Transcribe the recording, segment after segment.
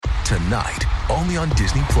Tonight, only on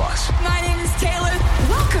Disney+. My name is Taylor.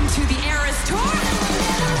 Welcome to the Eras Tour.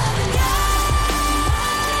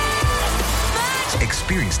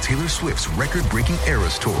 Experience Taylor Swift's record-breaking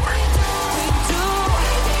Eras Tour.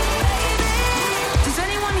 Does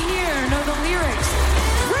anyone here know the lyrics?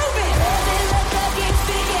 Prove it!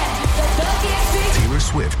 Taylor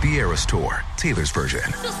Swift, the Eras Tour, Taylor's version.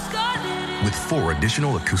 With 4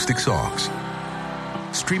 additional acoustic songs.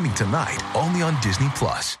 Streaming tonight, only on Disney+.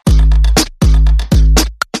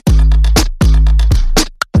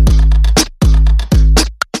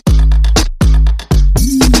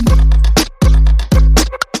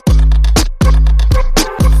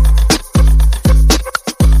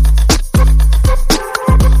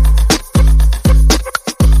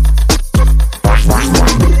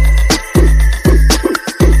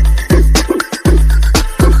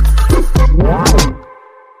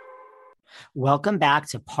 Welcome back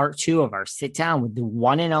to part 2 of our sit down with the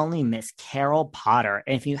one and only Miss Carol Potter.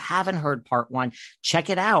 And if you haven't heard part 1, check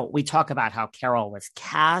it out. We talk about how Carol was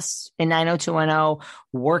cast in 90210,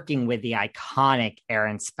 working with the iconic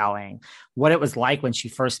Aaron Spelling, what it was like when she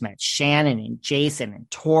first met Shannen and Jason and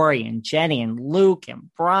Tori and Jenny and Luke and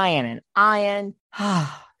Brian and Ian.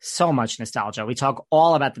 So much nostalgia. We talk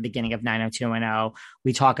all about the beginning of 90210.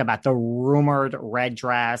 We talk about the rumored red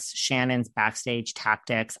dress, Shannon's backstage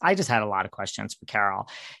tactics. I just had a lot of questions for Carol.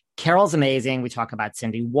 Carol's amazing. We talk about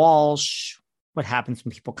Cindy Walsh, what happens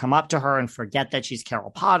when people come up to her and forget that she's Carol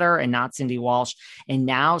Potter and not Cindy Walsh. And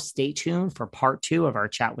now stay tuned for part 2 of our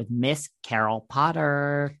chat with Miss Carol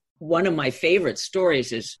Potter. One of my favorite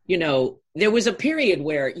stories is, there was a period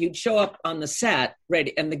where you'd show up on the set,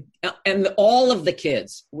 ready, and all of the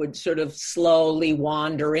kids would sort of slowly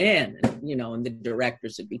wander in, and the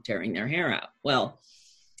directors would be tearing their hair out. Well,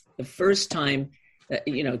 the first time,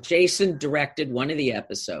 Jason directed one of the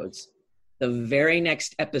episodes. The very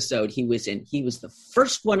next episode he was in, he was the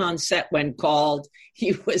first one on set when called.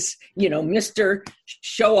 He was, Mr.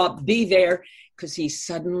 Show Up, be there. Because he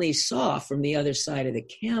suddenly saw from the other side of the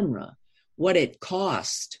camera what it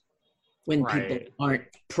cost when people aren't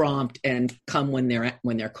prompt and come when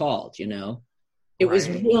they're called. It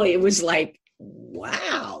was like,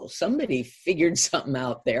 wow, somebody figured something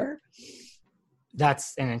out there.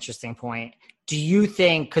 That's an interesting point. Do you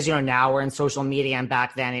think, because now we're in social media and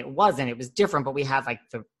back then it was different, but we had like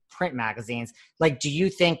the print magazines. Like, do you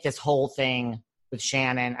think this whole thing with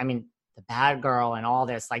Shannen, the bad girl and all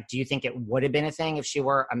this, like, do you think it would have been a thing if she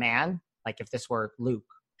were a man? Like if this were Luke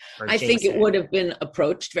or I Jason? think it would have been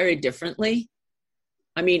approached very differently.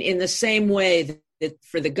 In the same way that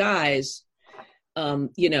for the guys,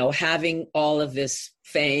 having all of this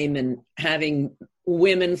fame and having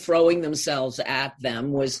women throwing themselves at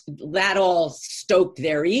them that all stoked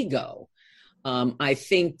their ego. I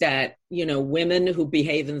think that, women who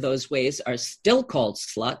behave in those ways are still called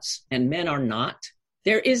sluts and men are not.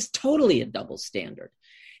 There is totally a double standard.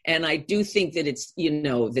 And I do think that it's,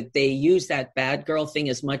 that they use that bad girl thing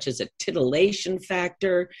as much as a titillation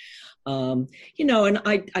factor. And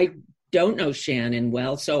I don't know Shannen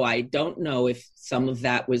well, so I don't know if some of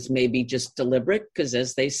that was maybe just deliberate, because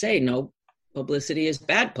as they say, no publicity is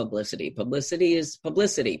bad publicity. Publicity is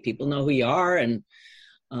publicity. People know who you are. And,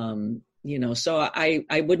 so I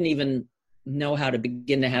wouldn't even know how to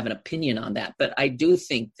begin to have an opinion on that. But I do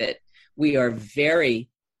think that we are very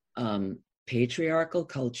patriarchal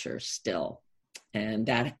culture still. And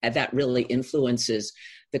that really influences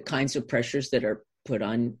the kinds of pressures that are put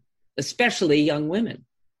on, especially young women.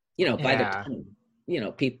 By the time,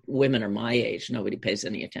 women are my age, nobody pays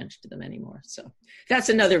any attention to them anymore. So that's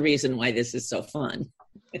another reason why this is so fun.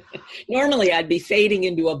 Normally I'd be fading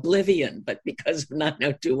into oblivion, but because of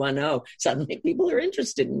 90210, suddenly people are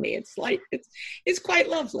interested in me. It's like, it's quite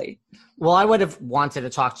lovely. Well, I would have wanted to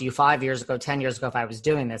talk to you 5 years ago, 10 years ago, if I was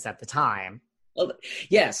doing this at the time. Well,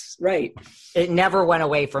 yes, right. It never went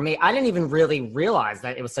away for me. I didn't even really realize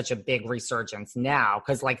that it was such a big resurgence now.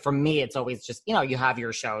 Because like for me, it's always just, you have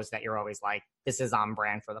your shows that you're always like, this is on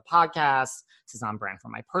brand for the podcast. This is on brand for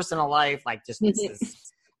my personal life. Like just this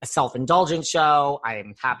is a self-indulgent show.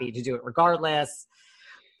 I'm happy to do it regardless.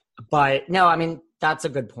 But no, that's a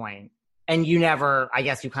good point. And you never, I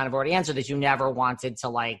guess you kind of already answered this, you never wanted to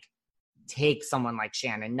like take someone like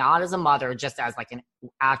Shannen, not as a mother, just as like an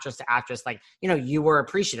actress to actress, like, you were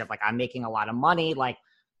appreciative, like I'm making a lot of money, like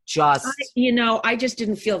just. I just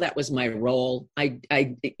didn't feel that was my role. I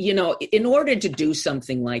in order to do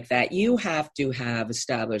something like that, you have to have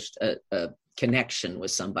established a connection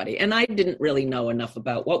with somebody. And I didn't really know enough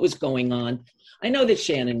about what was going on. I know that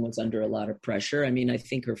Shannen was under a lot of pressure. I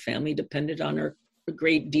think her family depended on her a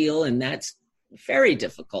great deal, and that's very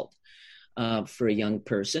difficult. for a young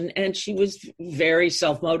person. And she was very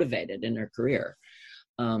self-motivated in her career.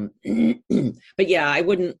 But yeah, I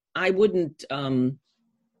wouldn't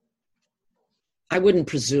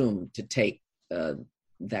presume to take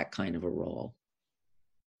that kind of a role.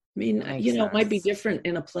 I mean, it might be different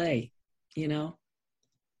in a play,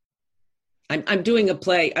 I'm doing a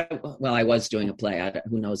play. I was doing a play.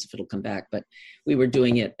 Who knows if it'll come back, but we were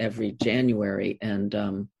doing it every January.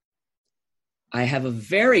 And I have a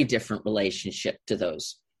very different relationship to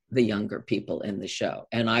the younger people in the show.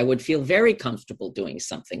 And I would feel very comfortable doing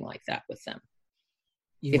something like that with them.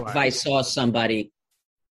 If I saw somebody,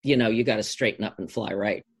 you got to straighten up and fly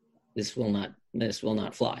right. This will not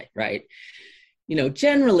fly, right?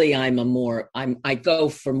 Generally I go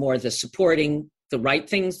for more the supporting the right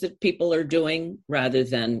things that people are doing rather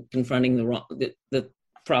than confronting the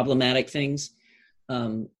problematic things.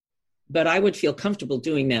 But I would feel comfortable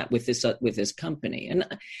doing that with this company. And,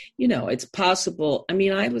 it's possible. I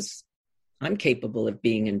mean, I'm capable of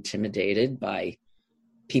being intimidated by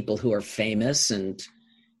people who are famous and,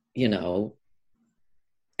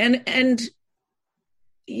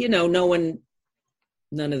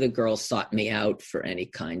 none of the girls sought me out for any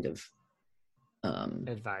kind of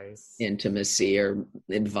advice, intimacy or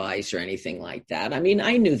advice or anything like that. I mean,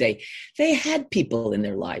 I knew they had people in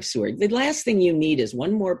their lives who are, the last thing you need is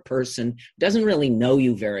one more person who doesn't really know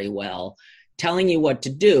you very well telling you what to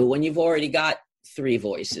do when you've already got 3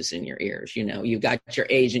 voices in your ears. You've got your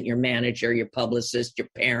agent, your manager, your publicist, your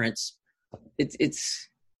parents. It's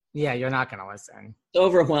yeah, you're not going to listen. It's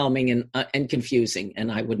overwhelming and confusing,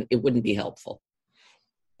 and it wouldn't be helpful.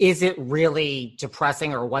 Is it really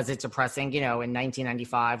depressing, or was it depressing, in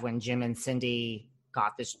 1995 when Jim and Cindy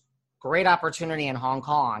got this great opportunity in Hong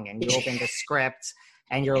Kong and you opened the script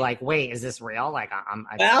and you're like, wait, is this real? Like,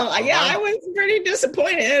 I was pretty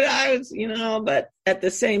disappointed. I was, but at the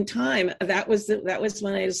same time, that was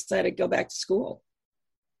when I decided to go back to school.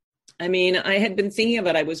 I mean, I had been thinking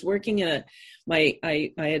about, I was working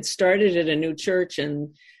I had started at a new church,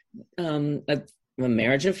 and a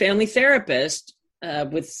marriage and family therapist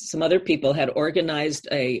with some other people had organized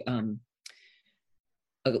a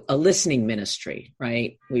listening ministry,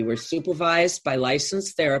 right? We were supervised by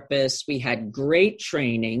licensed therapists. We had great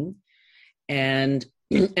training, and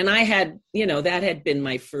I had, that had been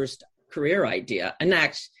my first career idea.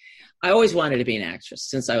 I always wanted to be an actress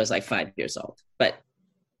since I was like 5 years old, but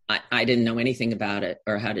I didn't know anything about it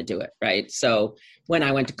or how to do it, right? So when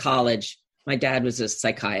I went to college, my dad was a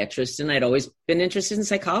psychiatrist, and I'd always been interested in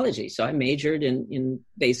psychology. So I majored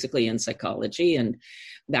basically in psychology, and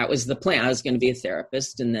that was the plan. I was going to be a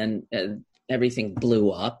therapist, and then everything blew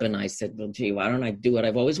up, and I said, well, gee, why don't I do what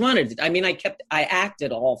I've always wanted? I mean, I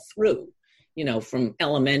acted all through, from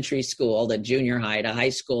elementary school to junior high to high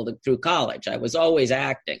school through college. I was always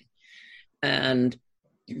acting. And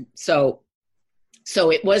so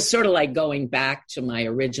it was sort of like going back to my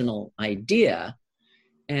original idea.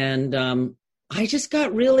 And I just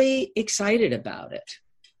got really excited about it.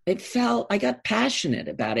 I got passionate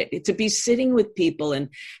about it. To be sitting with people and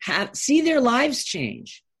see their lives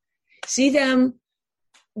change, see them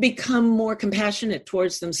become more compassionate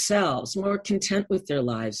towards themselves, more content with their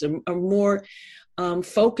lives, or more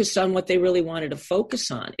focused on what they really wanted to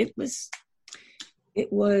focus on. It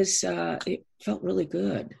felt really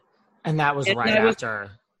good. And that was after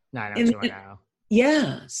 90210.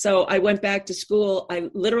 Yeah. So I went back to school.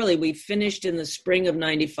 We finished in the spring of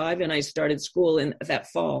 95, and I started school in that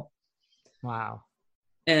fall. Wow.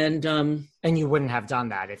 And you wouldn't have done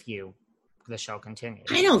that if the show continued.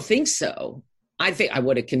 I don't think so. I think I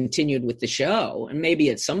would have continued with the show, and maybe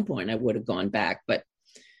at some point I would have gone back, but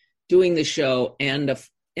doing the show it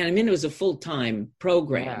was a full-time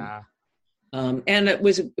program. Yeah. It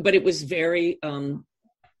was very,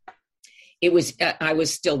 I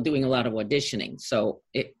was still doing a lot of auditioning. So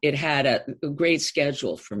it had a great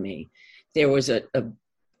schedule for me. There was a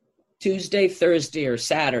Tuesday, Thursday, or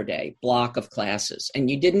Saturday block of classes, and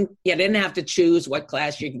you didn't have to choose what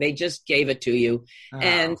class they just gave it to you. Oh.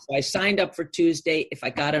 And so I signed up for Tuesday. If I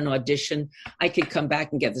got an audition, I could come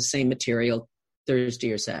back and get the same material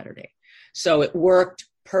Thursday or Saturday. So it worked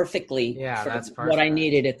perfectly for what I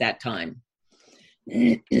needed at that time.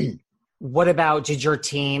 What about, did your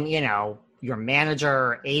team, your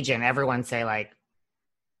manager, agent, everyone say like,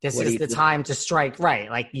 this is the time to strike, right?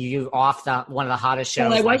 Like you off one of the hottest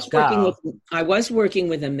shows. Well, I was working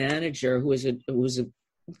with a manager who was a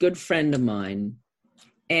good friend of mine,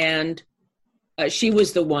 and she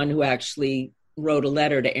was the one who actually wrote a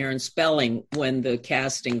letter to Aaron Spelling when the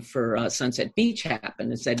casting for Sunset Beach happened,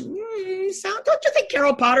 and said, "Don't you think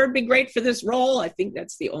Carol Potter would be great for this role? I think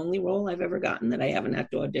that's the only role I've ever gotten that I haven't had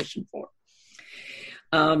to audition for."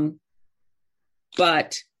 But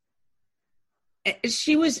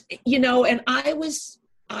she was, and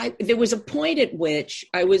there was a point at which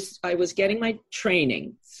I was getting my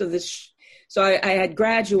training. So I had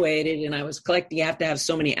graduated and I was collecting, you have to have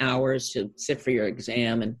so many hours to sit for your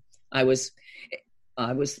exam. And I was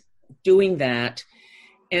doing that.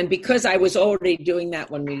 And because I was already doing that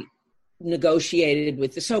when we negotiated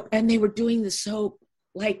with the soap, and they were doing the soap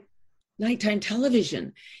like nighttime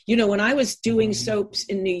television. When I was doing soaps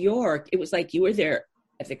in New York, it was like you were there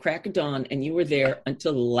at the crack of dawn and you were there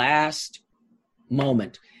until the last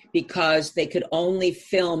moment, because they could only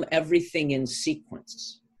film everything in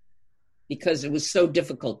sequence because it was so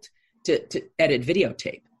difficult to edit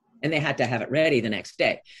videotape, and they had to have it ready the next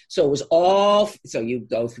day. So it was so you'd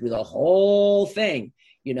go through the whole thing.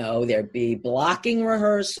 There'd be blocking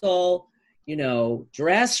rehearsal,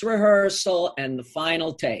 dress rehearsal, and the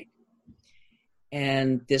final take.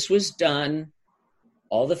 And this was done,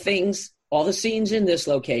 all the scenes in this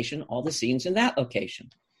location, all the scenes in that location.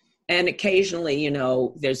 And occasionally,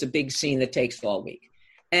 there's a big scene that takes all week.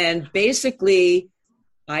 And basically,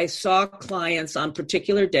 I saw clients on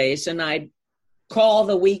particular days, and I'd call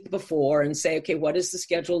the week before and say, okay, what does the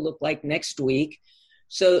schedule look like next week?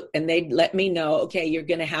 And they'd let me know, okay, you're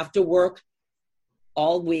going to have to work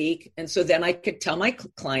all week. And so then I could tell my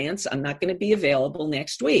clients, I'm not going to be available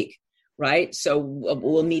next week, right? So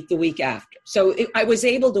we'll meet the week after. So I was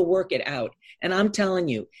able to work it out. And I'm telling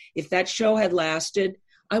you, if that show had lasted,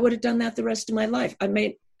 I would have done that the rest of my life. I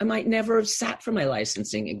might never have sat for my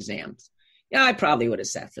licensing exams. Yeah, I probably would have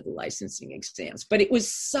sat for the licensing exams, but it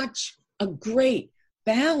was such a great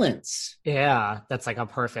balance. Yeah, that's like a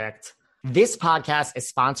perfect. This podcast is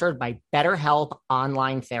sponsored by BetterHelp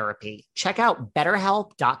Online Therapy. Check out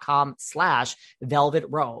betterhelp.com/velvet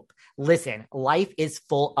rope. Listen, life is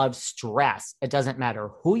full of stress. It doesn't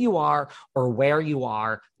matter who you are or where you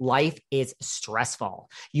are. Life is stressful.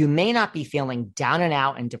 You may not be feeling down and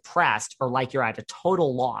out and depressed or like you're at a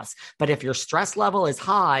total loss, but if your stress level is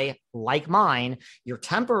high, like mine, your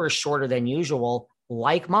temper is shorter than usual,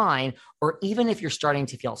 like mine, or even if you're starting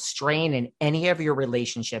to feel strain in any of your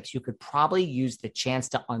relationships, you could probably use the chance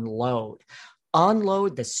to unload.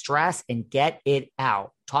 Unload the stress and get it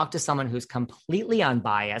out. Talk to someone who's completely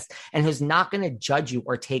unbiased and who's not going to judge you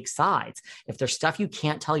or take sides. If there's stuff you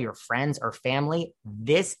can't tell your friends or family,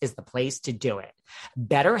 this is the place to do it.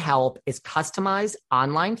 BetterHelp is customized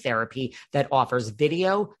online therapy that offers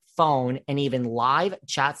video, phone, and even live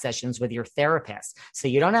chat sessions with your therapist. So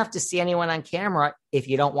you don't have to see anyone on camera if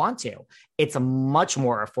you don't want to. It's much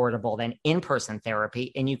more affordable than in-person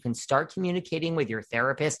therapy, and you can start communicating with your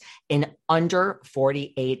therapist in under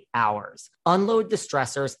 48 hours. Unload the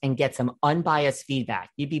stressors and get some unbiased feedback.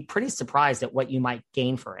 You'd be pretty surprised at what you might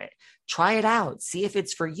gain for it. Try it out. See if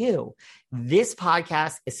it's for you. This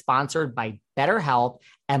podcast is sponsored by BetterHelp,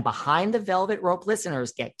 and Behind the Velvet Rope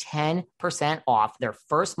listeners get 10% off their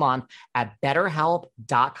first month at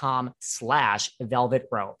betterhelp.com/velvet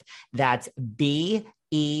rope. That's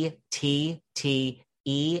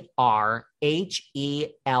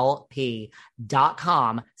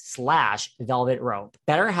BetterHelp.com/velvet rope.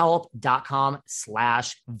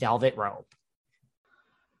 BetterHelp.com/velvet rope.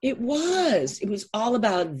 It was all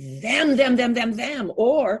about them,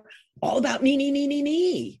 or all about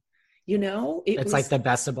me. It's like the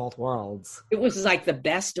best of both worlds. It was like the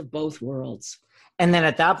best of both worlds. And then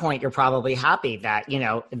at that point, you're probably happy that,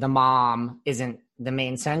 the mom isn't the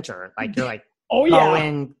main center. Like you're like, oh yeah, go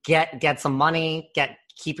and get some money,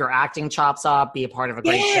 keep your acting chops up, be a part of a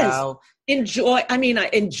great show. I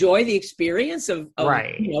enjoy the experience of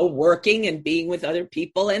right. Working and being with other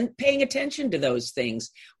people and paying attention to those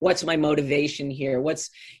things. What's my motivation here? What's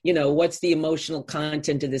the emotional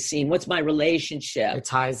content of the scene? What's my relationship? It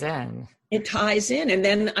ties in. And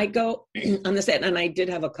then I go on the set, and I did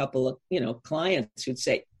have a couple of, clients who'd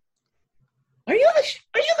say, are you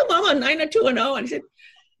the mom on 90210? And I said,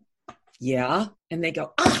 yeah. And they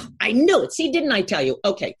go, I knew it. See, didn't I tell you?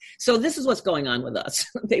 Okay. So this is what's going on with us.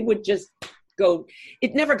 They would just go,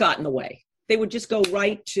 it never got in the way. They would just go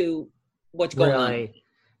right to what's going on.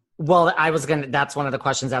 Well, that's one of the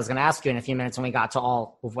questions I was going to ask you in a few minutes when we got to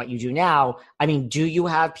all of what you do now. I mean, do you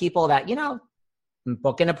have people that,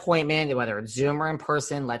 book an appointment, whether it's Zoom or in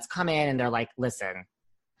person, let's come in, and they're like, listen,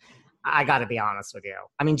 I got to be honest with you.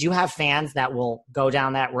 I mean, do you have fans that will go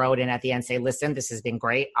down that road and at the end say, listen, this has been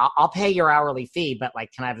great. I'll pay your hourly fee, but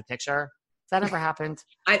can I have a picture? Has that ever happened?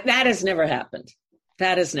 That has never happened.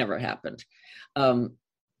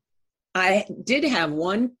 I did have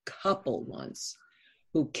one couple once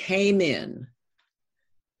who came in,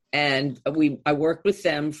 and I worked with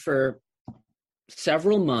them for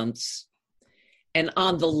several months. And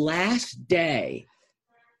on the last day,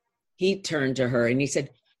 he turned to her and he said,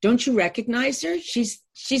 "Don't you recognize her? She's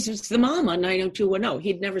the mom on 90210."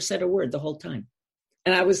 He'd never said a word the whole time.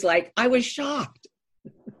 And I was shocked.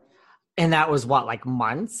 And that was what, like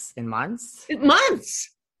months and months? Months.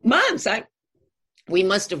 We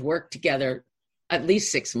must have worked together at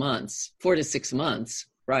least 6 months, 4 to 6 months,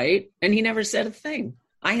 right? And he never said a thing.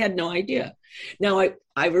 I had no idea. Now,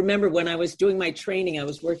 I remember when I was doing my training, I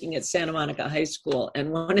was working at Santa Monica High School,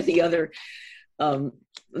 and one of the other, a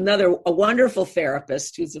wonderful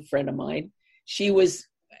therapist who's a friend of mine, she was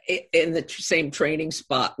in the same training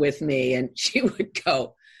spot with me, and she would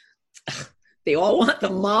go, "They all want the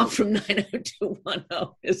mom from 90210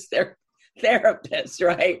 as their therapist,"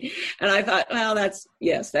 right? And I thought, well, that's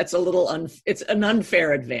a little, it's an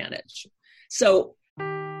unfair advantage. So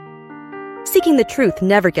Seeking the truth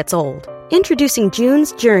never gets old. Introducing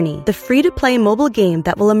June's Journey, the free-to-play mobile game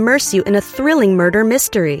that will immerse you in a thrilling murder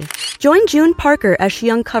mystery. Join June Parker as she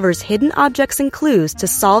uncovers hidden objects and clues to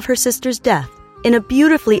solve her sister's death in a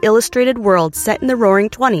beautifully illustrated world set in the Roaring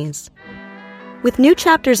 '20s. With new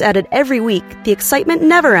chapters added every week, the excitement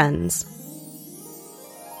never ends.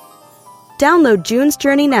 Download June's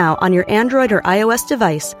Journey now on your Android or iOS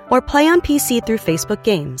device, or play on PC through Facebook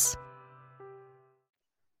Games.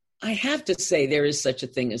 I have to say there is such a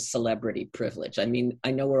thing as celebrity privilege. I mean,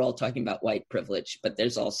 I know we're all talking about white privilege, but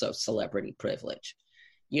there's also celebrity privilege.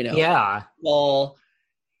 You know, Yeah. Well,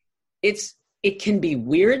 it can be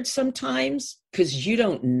weird sometimes because you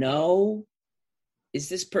don't know, is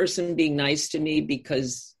this person being nice to me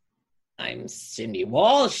because I'm Cindy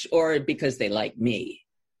Walsh or because they like me?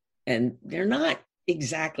 And they're not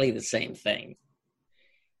exactly the same thing,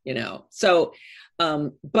 you know? So,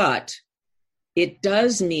 but it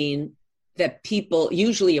does mean that people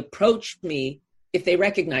usually approach me if they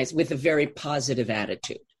recognize with a very positive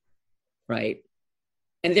attitude, right?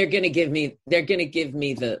 And they're going to give me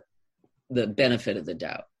the benefit of the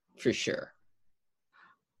doubt for sure.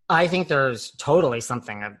 I think there's totally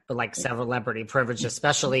something like celebrity privilege,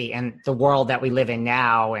 especially in the world that we live in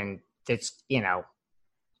now. And it's, you know,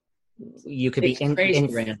 you could be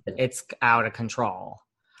it's out of control.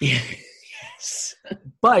 Yes.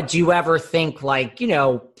 But do you ever think, like, you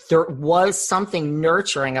know, there was something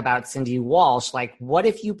nurturing about Cindy Walsh? Like, what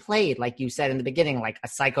if you played, like you said in the beginning, like a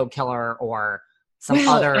psycho killer or some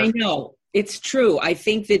other? I know, it's true. I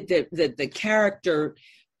think that the character,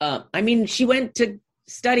 I mean, she went to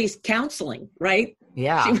studies counseling, right?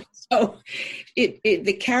 Yeah. So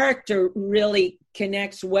the character really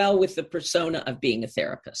connects well with the persona of being a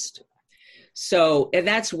therapist. So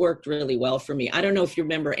that's worked really well for me. I don't know if you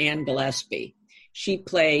remember Anne Gillespie. She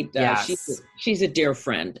played, yes. she's a dear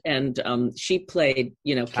friend, and she played,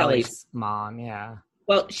 you know, Kelly's mom. Yeah.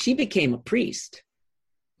 Well, she became a priest.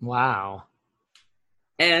 Wow.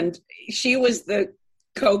 And she was the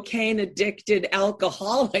cocaine addicted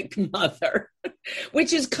alcoholic mother,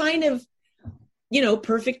 which is kind of, you know,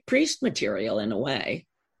 perfect priest material in a way.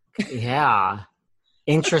 Yeah.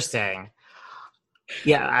 Interesting.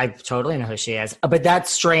 Yeah, I totally know who she is. But that's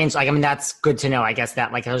strange. Like, I mean, that's good to know, I guess,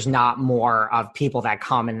 that like there's not more of people that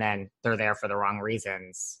come and then they're there for the wrong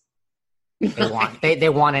reasons. They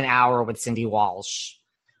want an hour with Cindy Walsh.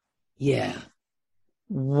 Yeah.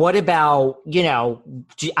 What about, you know,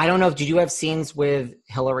 I don't know, did you have scenes with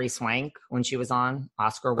Hilary Swank when she was on?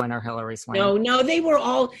 Oscar winner Hilary Swank? No, they were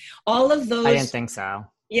all of those. I didn't think so.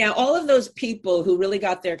 Yeah, all of those people who really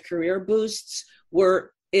got their career boosts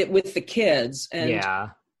were with the kids. And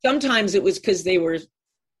yeah. Sometimes it was because they were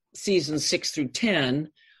seasons 6 through 10.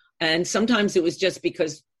 And sometimes it was just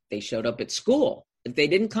because they showed up at school. If they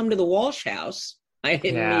didn't come to the Walsh house, I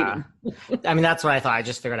didn't meet them. I mean, that's what I thought. I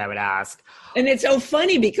just figured I would ask. And it's so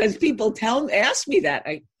funny because people ask me that.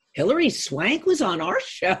 Hilary Swank was on our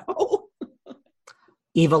show.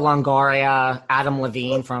 Eva Longoria, Adam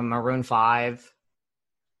Levine from Maroon 5.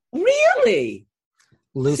 Really?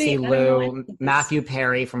 Lucy Liu, Matthew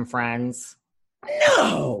Perry from Friends.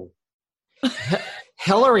 No.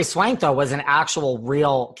 Hilary Swank, though, was an actual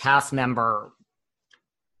real cast member.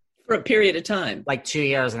 For a period of time. Like 2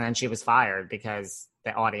 years, and then she was fired because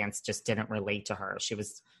the audience just didn't relate to her. She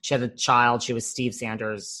had a child. She was Steve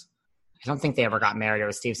Sanders. I don't think they ever got married. It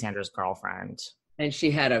was Steve Sanders' girlfriend. And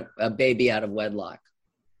she had a baby out of wedlock.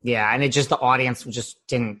 Yeah, and the audience just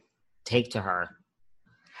didn't take to her.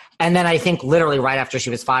 And then I think literally right after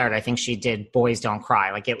she was fired, I think she did Boys Don't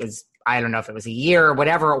Cry. Like it was, I don't know if it was a year or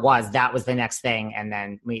whatever it was, that was the next thing. And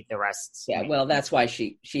then Meet the Rest. Yeah, well, that's why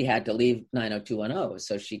she had to leave 90210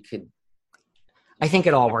 so she could. I think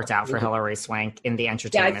it all worked out for Hilary Swank in the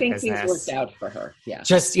entertainment business. Yeah, I think things worked out for her. Yeah.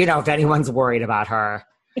 Just, you know, if anyone's worried about her.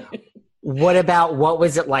 What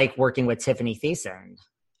was it like working with Tiffany Thiessen?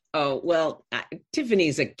 Oh, well,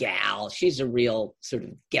 Tiffany's a gal. She's a real sort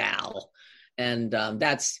of gal. And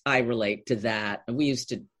I relate to that. We used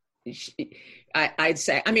to, I'd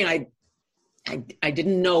say, I mean, I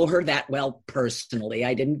didn't know her that well personally.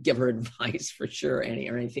 I didn't give her advice for sure, or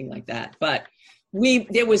anything like that. But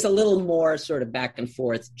there was a little more sort of back and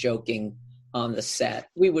forth joking on the set.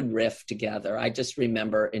 We would riff together. I just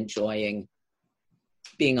remember enjoying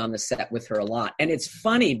being on the set with her a lot. And it's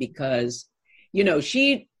funny because,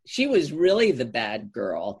 she was really the bad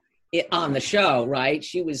girl on the show, right?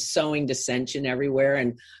 She was sowing dissension everywhere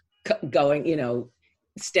and going,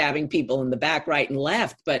 stabbing people in the back, right and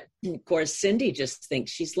left. But of course, Cindy just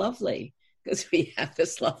thinks she's lovely because we have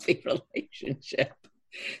this lovely relationship.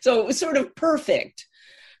 So it was sort of perfect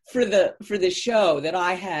for the show that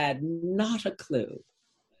I had not a clue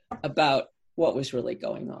about what was really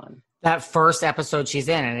going on. That first episode she's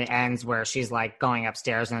in, and it ends where she's like going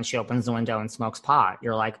upstairs and then she opens the window and smokes pot.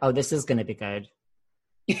 You're like, oh, this is going to be good.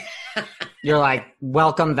 You're like,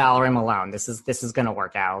 welcome, Valerie Malone. This is going to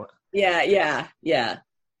work out. Yeah.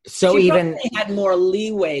 So she even had more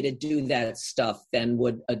leeway to do that stuff than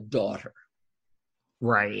would a daughter.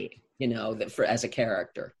 Right. As a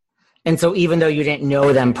character. And so even though you didn't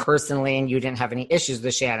know them personally and you didn't have any issues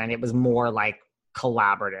with Shannen, it was more like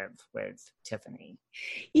collaborative with Tiffany.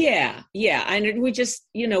 Yeah. And we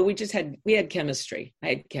had chemistry. I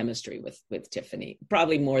had chemistry with Tiffany,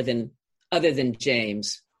 probably more than other than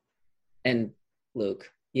James and Luke,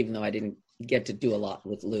 even though I didn't get to do a lot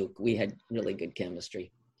with Luke. We had really good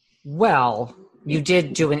chemistry. Well, you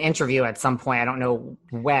did do an interview at some point. I don't know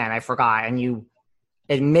when, I forgot. And you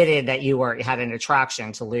admitted that you had an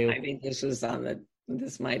attraction to Luke. I think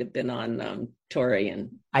this might have been on Tori,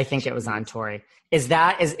 and I think it was on Tori. Is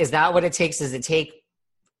that what it takes? Does it take,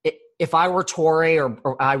 if I were Tori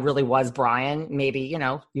or I really was Brian, maybe,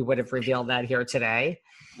 you would have revealed that here today.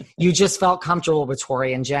 You just felt comfortable with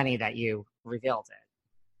Tori and Jenny that you revealed it.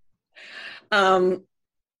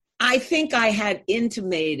 I think I had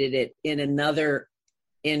intimated it in another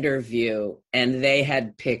interview and they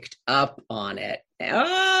had picked up on it.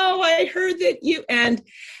 Oh, I heard that you, and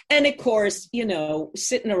of course,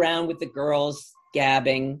 sitting around with the girls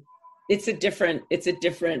gabbing, it's a different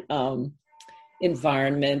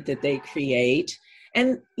environment that they create.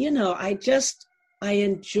 And, I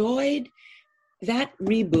enjoyed that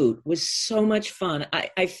reboot. Was so much fun.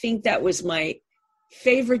 I think that was my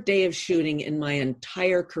favorite day of shooting in my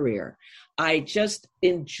entire career. I just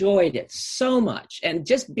enjoyed it so much. And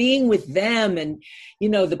just being with them and,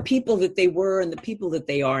 the people that they were and the people that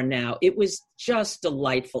they are now, it was just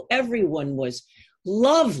delightful. Everyone was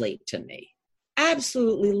lovely to me.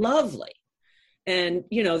 Absolutely lovely. And,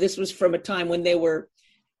 this was from a time when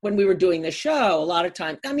we were doing the show, a lot of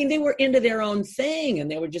times, they were into their own thing and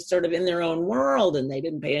they were just sort of in their own world and they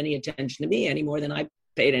didn't pay any attention to me any more than I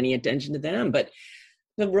paid any attention to them. But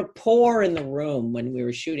the rapport in the room when we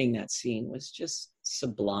were shooting that scene was just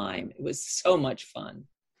sublime. It was so much fun.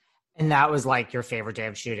 And that was like your favorite day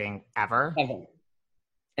of shooting ever?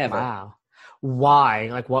 Ever. Wow. Why?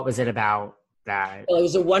 Like, what was it about that? Well, it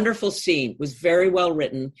was a wonderful scene. It was very well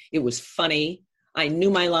written. It was funny. I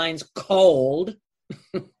knew my lines cold,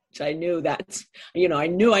 which I knew I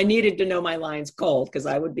knew I needed to know my lines cold because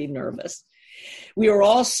I would be nervous. We were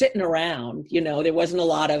all sitting around, there wasn't a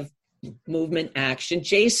lot of movement action.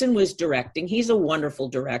 Jason was directing. He's a wonderful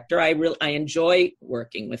director. I enjoy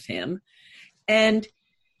working with him. And,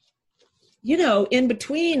 in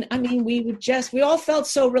between, we all felt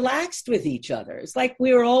so relaxed with each other. It's like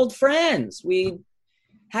we were old friends. We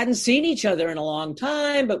hadn't seen each other in a long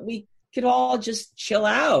time, but we could all just chill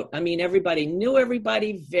out. Everybody knew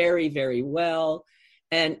everybody very, very well.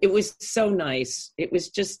 And it was so nice. It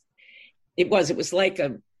was like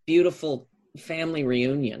a beautiful family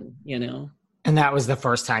reunion, And that was the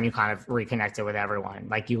first time you kind of reconnected with everyone.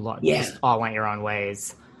 Like you just all went your own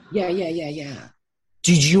ways. Yeah.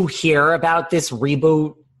 Did you hear about this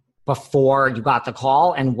reboot before you got the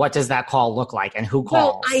call? And what does that call look like? And who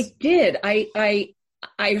calls? Well, I did.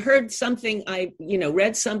 I heard something,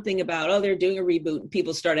 read something about, they're doing a reboot. And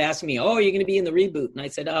people started asking me, you're going to be in the reboot. And I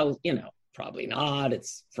said, probably not.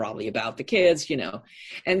 It's probably about the kids,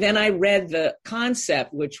 And then I read the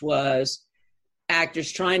concept, which was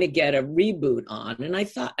actors trying to get a reboot on. And I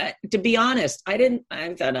thought, to be honest, I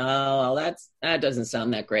thought, that doesn't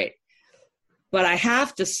sound that great. But I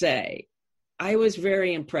have to say, I was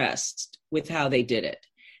very impressed with how they did it.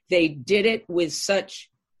 They did it with such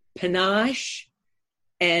panache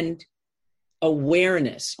and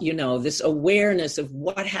awareness, this awareness of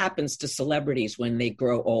what happens to celebrities when they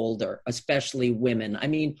grow older, especially women.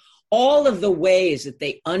 all of the ways that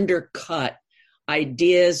they undercut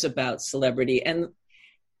ideas about celebrity and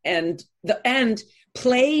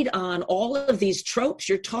played on all of these tropes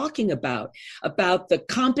you're talking about the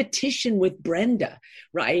competition with Brenda,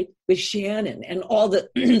 right? With Shannen and all the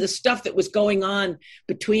the stuff that was going on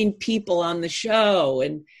between people on the show.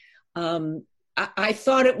 And I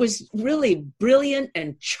thought it was really brilliant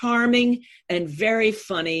and charming and very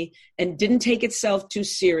funny and didn't take itself too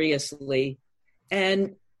seriously.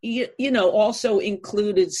 And, also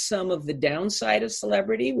included some of the downside of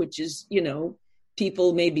celebrity, which is,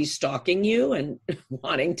 people may be stalking you and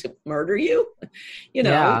wanting to murder you,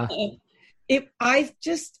 Yeah. I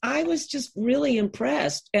was just really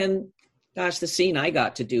impressed. And gosh, the scene I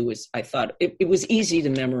got to do was, I thought it was easy to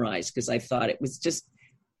memorize because I thought it was just,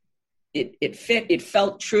 it fit, it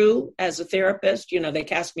felt true as a therapist. They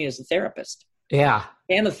cast me as a therapist. Yeah.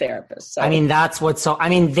 And a therapist. So.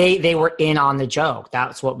 They were in on the joke.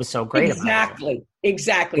 That's what was so great about it.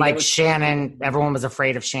 Exactly. Like Shannen, everyone was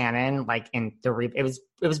afraid of Shannen, like in it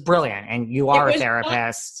was brilliant. And you are a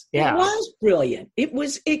therapist. It was brilliant. It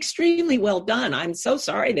was extremely well done. I'm so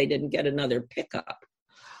sorry they didn't get another pickup.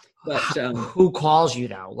 But who calls you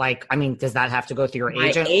though? Does that have to go through your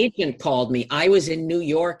agent? My agent called me. I was in New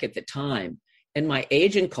York at the time. And my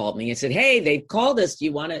agent called me and said, "Hey, they called us. Do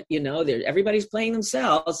you want to, everybody's playing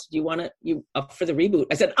themselves. Do you want to, you up for the reboot?"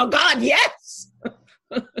 I said, "Oh God, yes."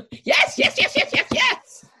 yes.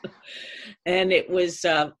 And it was,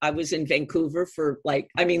 I was in Vancouver for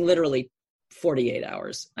literally 48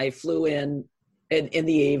 hours. I flew in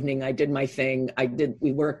the evening. I did my thing.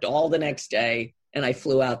 We worked all the next day and I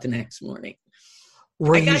flew out the next morning.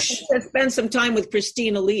 I got to spend some time with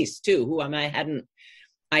Christine Elise too, who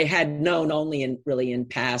I had known only in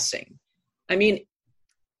passing. I mean,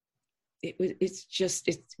 it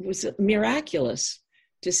was miraculous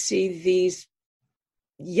to see these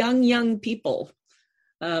young people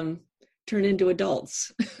turn into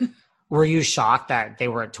adults. Were you shocked that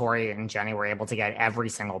Tori and Jenny were able to get every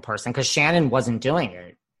single person? Because Shannen wasn't doing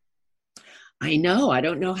it. I know. I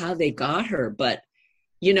don't know how they got her, but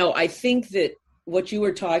I think that what you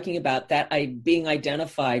were talking about, that being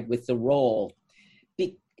identified with the role,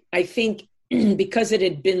 I think because it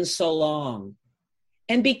had been so long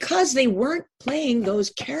and because they weren't playing those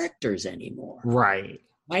characters anymore. Right.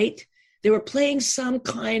 They were playing some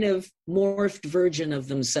kind of morphed version of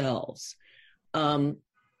themselves.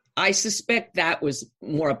 I suspect that was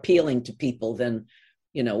more appealing to people than,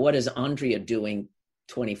 what is Andrea doing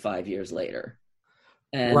 25 years later?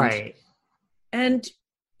 And, right. And,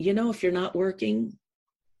 if you're not working,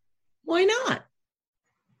 why not?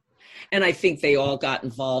 And I think they all got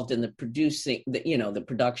involved in the producing, the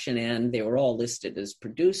production end. They were all listed as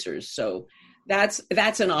producers. So that's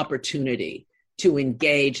an opportunity to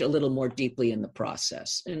engage a little more deeply in the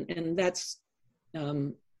process. And that's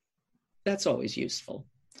always useful.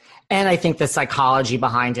 And I think the psychology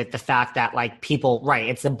behind it, the fact that people,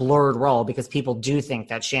 it's a blurred role because people do think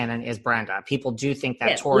that Shannen is Brenda. People do think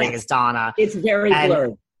that Tori is Donna. It's very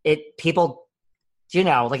blurred. People,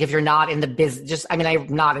 if you're not in the business, I'm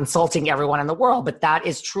not insulting everyone in the world, but that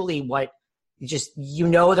is truly what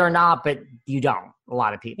they're not, but you don't, a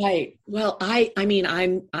lot of people. Right. Well,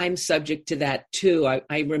 I'm subject to that too.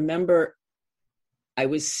 I remember I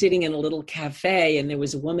was sitting in a little cafe and there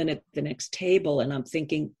was a woman at the next table and I'm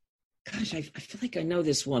thinking, gosh, I feel like I know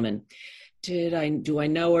this woman. Do I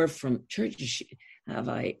know her from church? And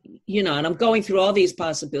I'm going through all these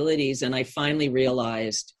possibilities and I finally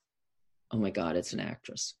realized, oh my God, it's an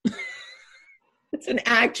actress. It's an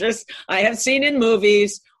actress I have seen in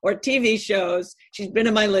movies or TV shows. She's been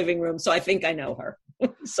in my living room, so I think I know her.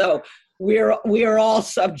 So we are all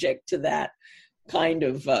subject to that kind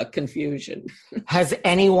of confusion. Has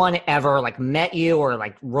anyone ever met you or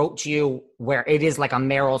wrote to you where it is like a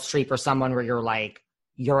Meryl Streep or someone where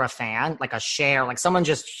you're a fan, like a Cher, someone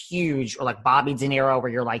just huge, or Bobby De Niro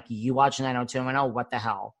where you're you watch 90210, what the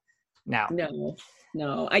hell?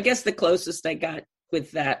 No. I guess the closest I got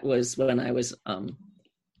with that was when I was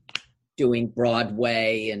doing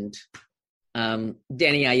Broadway and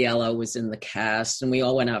Danny Aiello was in the cast and we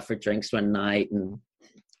all went out for drinks one night and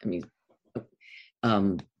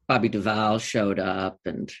Bobby Duvall showed up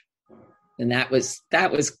and that was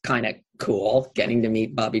kind of cool getting to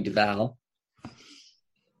meet Bobby Duvall.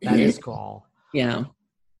 That is cool. Yeah.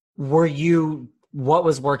 What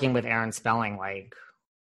was working with Aaron Spelling like?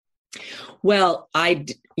 Well,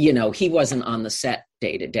 he wasn't on the set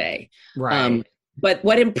day to day. Right. But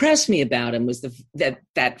what impressed me about him was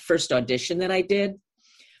that first audition that I did.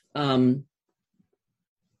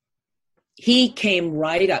 he came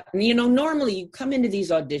right up. And, normally you come into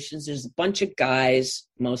these auditions, there's a bunch of guys,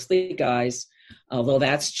 mostly guys, although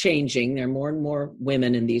that's changing. There are more and more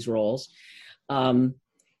women in these roles. And,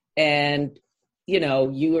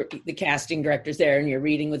 you are the casting director's there and you're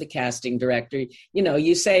reading with the casting director.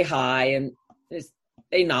 You say hi and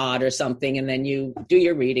they nod or something, and then you do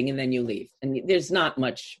your reading and then you leave. And there's not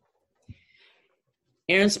much.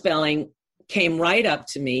 Aaron Spelling came right up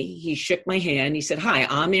to me. He shook my hand. He said, "Hi,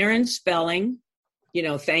 I'm Aaron Spelling.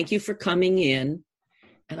 Thank you for coming in."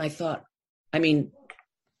 And I thought,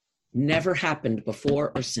 never happened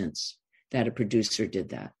before or since that a producer did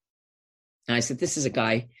that. And I said, this is a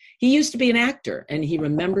guy, he used to be an actor, and he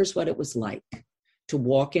remembers what it was like to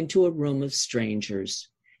walk into a room of strangers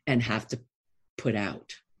and have to put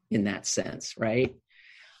out in that sense, right?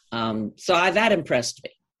 That impressed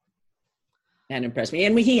me.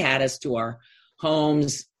 And he had us to our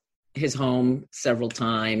homes, his home several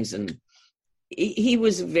times. And he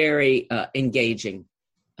was very engaging,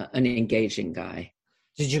 an engaging guy.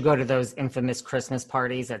 Did you go to those infamous Christmas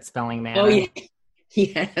parties at Spelling Manor? Oh, yeah.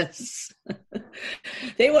 Yes.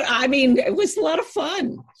 They were, it was a lot of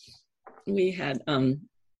fun. We had, I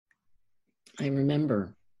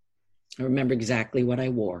remember exactly what I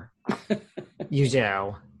wore. You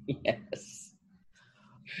do? Yes.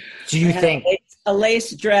 Do you think a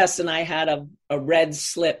lace dress, and I had a red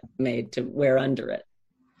slip made to wear under it?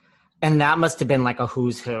 And that must have been like a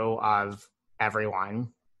who's who of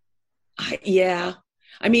everyone. Yeah.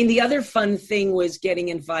 The other fun thing was getting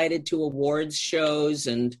invited to awards shows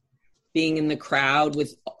and being in the crowd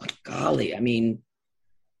with,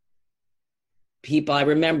 people. I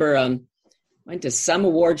remember went to some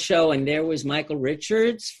award show and there was Michael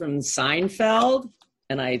Richards from Seinfeld.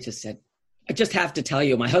 And I just said, I just have to tell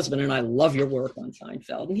you, my husband and I love your work on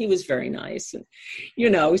Seinfeld. And he was very nice. And,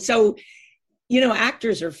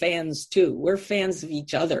 actors are fans too. We're fans of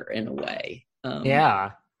each other in a way.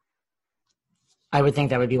 Yeah. I would think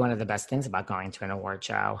that would be one of the best things about going to an award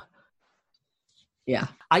show. Yeah.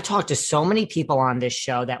 I talk to so many people on this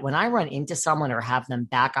show that when I run into someone or have them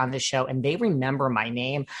back on the show and they remember my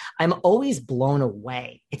name, I'm always blown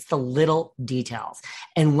away. It's the little details.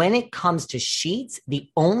 And when it comes to sheets, the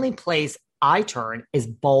only place I turn is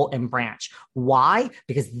Boll and Branch. Why?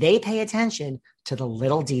 Because they pay attention to the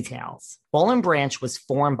little details. Boll and Branch was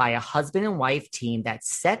formed by a husband and wife team that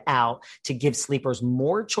set out to give sleepers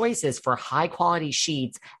more choices for high quality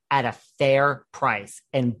sheets at a fair price.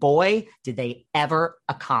 And boy, did they ever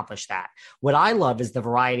accomplish that. What I love is the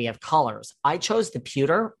variety of colors. I chose the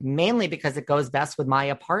pewter mainly because it goes best with my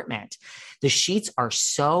apartment. The sheets are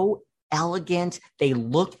so elegant. They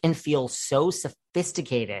look and feel so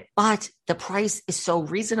sophisticated, but the price is so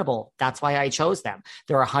reasonable. That's why I chose them.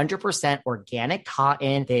 They're 100% organic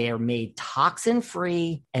cotton. They are made toxin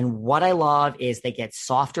free. And what I love is they get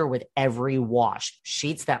softer with every wash.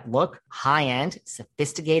 Sheets that look high end,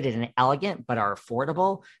 sophisticated and elegant, but are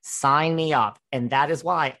affordable. Sign me up. And that is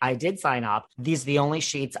why I did sign up. These are the only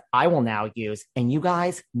sheets I will now use. And you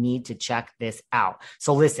guys need to check this out.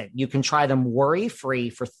 So listen, you can try them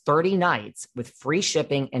worry-free for 30 nights with free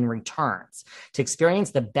shipping and returns. To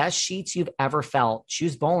experience the best sheets you've ever felt,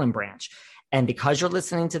 choose Boll and Branch. And because you're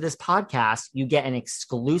listening to this podcast, you get an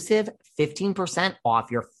exclusive 15%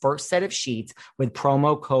 off your first set of sheets with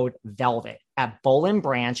promo code VELVET at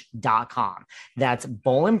bollandbranch.com. That's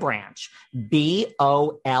Boll and Branch,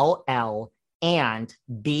 BOLL and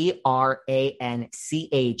BRANCH.com,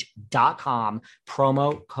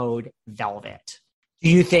 promo code VELVET. Do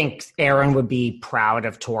you think Aaron would be proud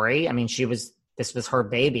of Tori? This was her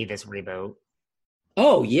baby, this reboot.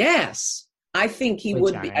 Oh, yes. I think he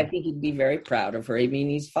would be. I think he'd be very proud of her.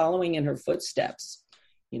 He's following in her footsteps.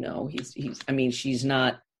 She's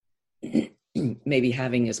not maybe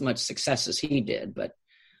having as much success as he did, but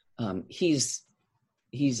he's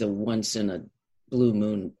a once in a blue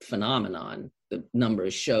moon phenomenon. The number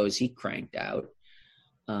of shows he cranked out.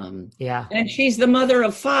 Yeah. And she's the mother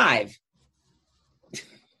of 5.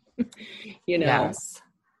 Yes.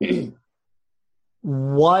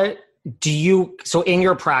 What do you, so in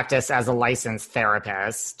your practice as a licensed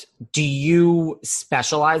therapist, do you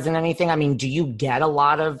specialize in anything? Do you get a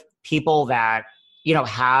lot of people that,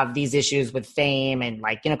 have these issues with fame and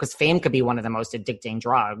because fame could be one of the most addicting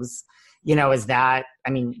drugs, is that,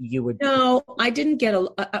 you would. No, I didn't get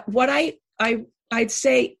what I'd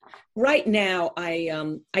say right now,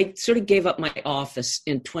 I sort of gave up my office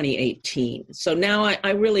in 2018. So now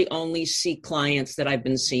I really only see clients that I've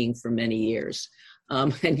been seeing for many years.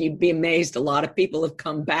 And you'd be amazed. A lot of people have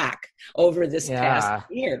come back over this past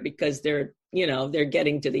year because they're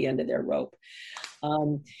getting to the end of their rope.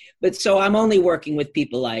 But so I'm only working with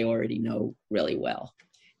people I already know really well.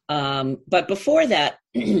 But before that,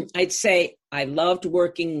 I'd say I loved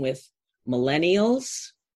working with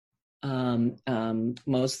millennials.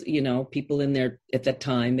 Most, people at the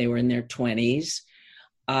time, they were in their 20s.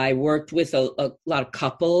 I worked with a lot of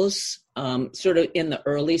couples, sort of in the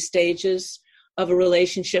early stages of a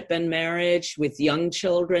relationship and marriage with young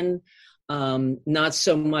children, not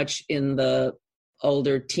so much in the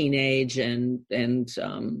older teenage and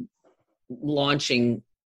launching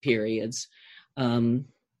periods.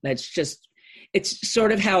 It's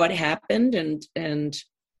sort of how it happened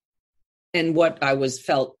and what I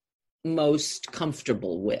felt most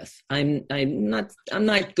comfortable with. I'm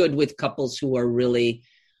not good with couples who are really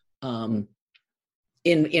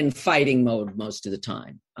in fighting mode most of the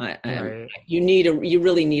time. Right. You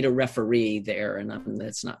really need a referee there, and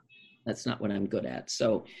that's not what I'm good at.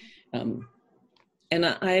 So, and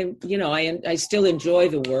I still enjoy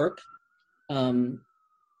the work.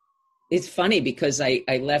 It's funny because I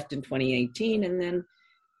left in 2018, and then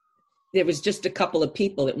there was just a couple of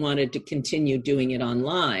people that wanted to continue doing it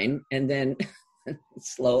online, and then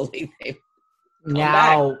slowly they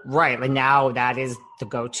now, right? Like now, that is the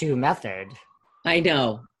go-to method. I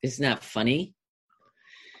know, isn't that funny?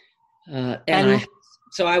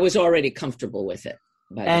 So I was already comfortable with it.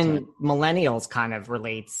 And millennials kind of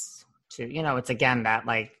relates to, it's again that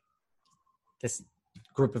like this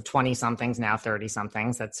group of 20-somethings, now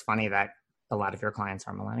 30-somethings. That's funny that a lot of your clients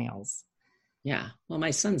are millennials. Yeah. Well,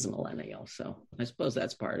 my son's a millennial, so I suppose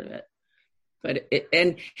that's part of it. But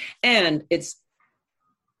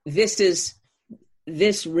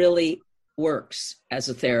this really works as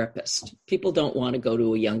a therapist. People don't want to go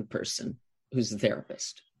to a young person who's a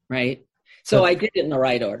therapist, right? So I did it in the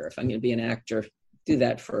right order. If I'm going to be an actor, do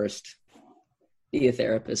that first. Be a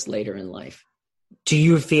therapist later in life. Do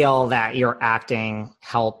you feel that your acting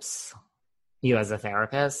helps you as a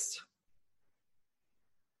therapist?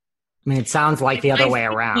 I mean, it sounds like the other way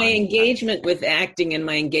around. My engagement with acting and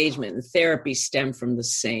my engagement in therapy stem from the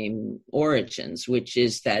same origins, which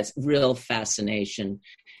is that real fascination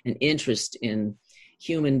and interest in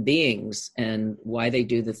human beings and why they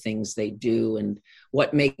do the things they do and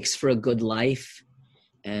what makes for a good life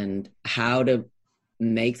and how to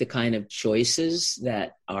make the kind of choices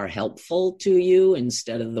that are helpful to you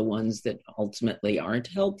instead of the ones that ultimately aren't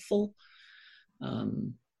helpful.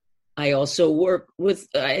 I also work with,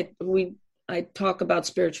 I talk about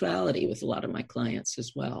spirituality with a lot of my clients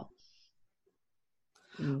as well.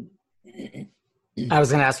 I was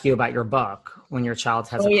going to ask you about your book, When Your Child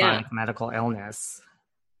Has a Chronic Medical Illness.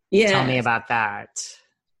 Yeah. Tell me about that.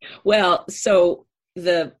 Well, so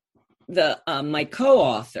my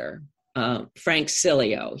co-author, Frank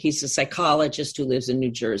Cilio, he's a psychologist who lives in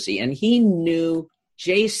New Jersey, and he knew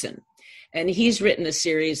Jason. And he's written a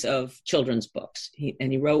series of children's books.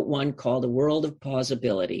 He wrote one called A World of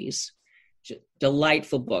Possibilities,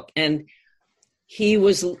 delightful book. And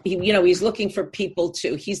he's looking for people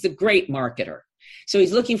he's the great marketer. So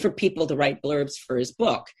he's looking for people to write blurbs for his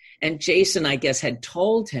book. And Jason, I guess, had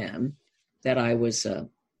told him that I was a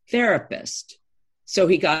therapist. So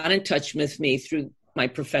he got in touch with me through my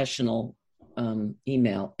professional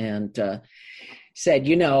email and said,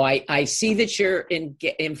 I see that you're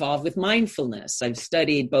involved with mindfulness. I've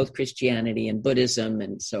studied both Christianity and Buddhism.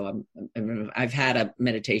 And so I've had a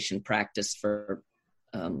meditation practice for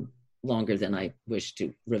longer than I wish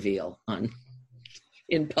to reveal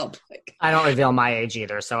in public. I don't reveal my age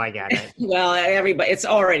either, so I get it. Well, it's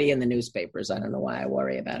already in the newspapers. I don't know why I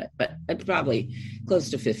worry about it, but it's probably close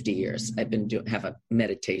to 50 years. I've been have a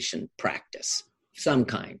meditation practice, some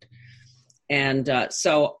kind. And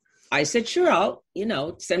so I said, sure, I'll,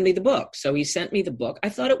 send me the book. So he sent me the book. I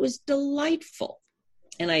thought it was delightful.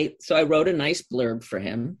 And I wrote a nice blurb for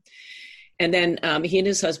him. And then he and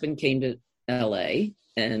his husband came to LA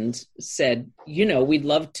and said, we'd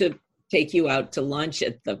love to take you out to lunch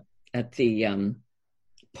at the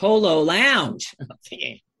Polo Lounge. I'm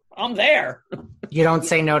thinking, I'm there. You don't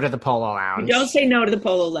say no to the Polo Lounge. You don't say no to the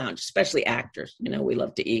Polo Lounge, especially actors. We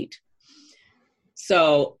love to eat.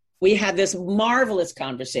 So we had this marvelous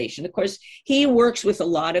conversation. Of course, he works with a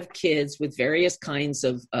lot of kids with various kinds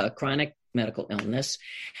of chronic medical illness,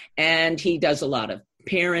 and he does a lot of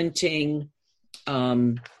parenting,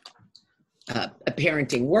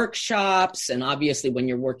 parenting workshops. And obviously, when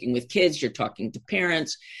you're working with kids, you're talking to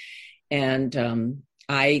parents. And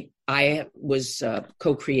I was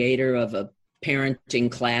co-creator of a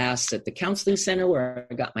parenting class at the counseling center where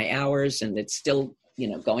I got my hours, and it's still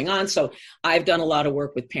going on. So I've done a lot of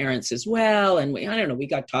work with parents as well. And we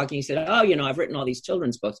got talking. He said, I've written all these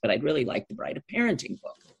children's books, but I'd really like to write a parenting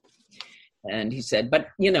book. And he said, but,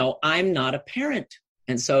 I'm not a parent.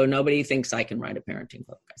 And so nobody thinks I can write a parenting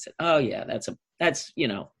book. I said, oh yeah, that's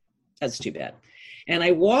too bad. And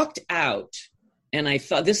I walked out and I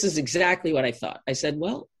thought, this is exactly what I thought. I said,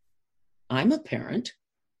 well, I'm a parent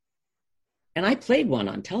and I played one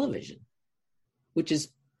on television, which is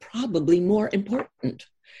probably more important.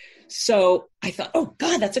 So I thought, oh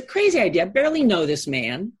God, that's a crazy idea. I barely know this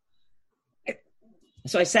man.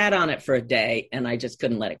 So I sat on it for a day and I just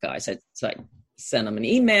couldn't let it go. I sent him an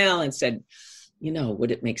email and said, would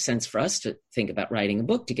it make sense for us to think about writing a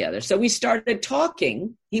book together? So we started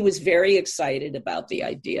talking. He was very excited about the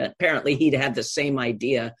idea. Apparently he'd had the same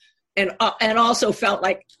idea and also felt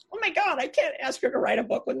like, oh my God, I can't ask her to write a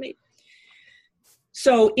book with me.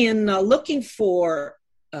 So in looking for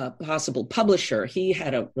a possible publisher, he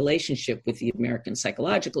had a relationship with the American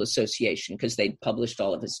Psychological Association because they'd published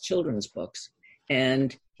all of his children's books.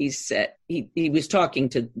 And he said, he was talking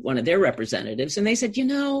to one of their representatives and they said,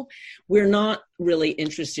 we're not really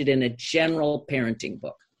interested in a general parenting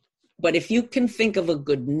book, but if you can think of a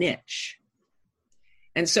good niche.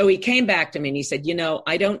 And so he came back to me and he said,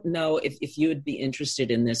 I don't know if you would be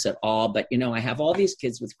interested in this at all, but, I have all these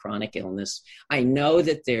kids with chronic illness. I know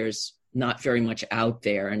that there's not very much out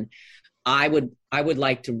there. And I would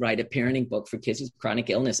like to write a parenting book for kids with chronic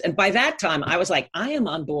illness. And by that time I was like, I am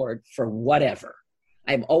on board for whatever.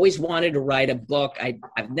 I've always wanted to write a book.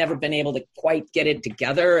 I've never been able to quite get it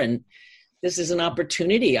together. And this is an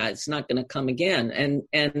opportunity. It's not going to come again.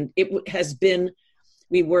 And it has been,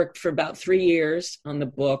 we worked for about 3 years on the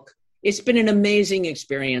book. It's been an amazing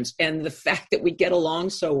experience. And the fact that we get along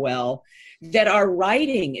so well, that our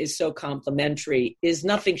writing is so complementary is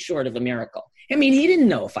nothing short of a miracle. I mean, he didn't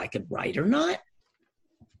know if I could write or not.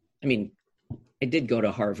 I mean, I did go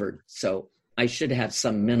to Harvard, so I should have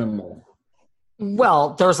some minimal.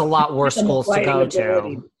 Well, there's a lot worse schools to go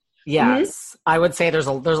ability. to. Yes. I would say there's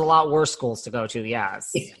a lot worse schools to go to,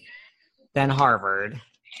 yes, than Harvard.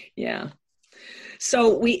 Yeah.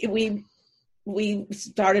 So we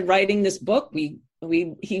started writing this book. He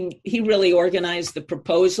really organized the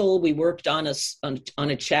proposal. We worked on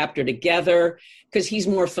a chapter together because he's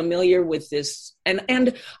more familiar with this.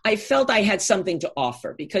 And I felt I had something to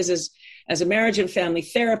offer because as a marriage and family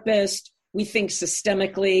therapist, we think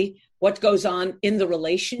systemically what goes on in the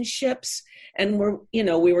relationships. And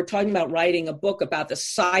we were talking about writing a book about the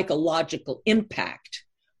psychological impact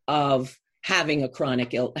of having a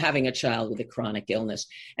child with a chronic illness.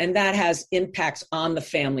 And that has impacts on the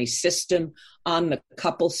family system, on the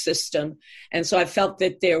couple system. And so I felt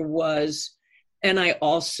that there was, and I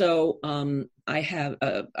also,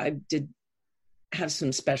 I did have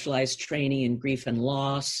some specialized training in grief and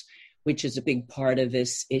loss, which is a big part of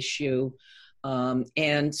this issue.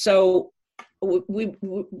 And so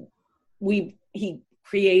he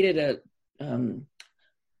created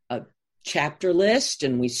a chapter list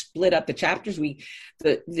and we split up the chapters. The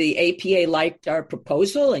APA liked our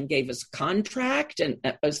proposal and gave us a contract. And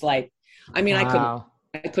it was like, I mean, wow.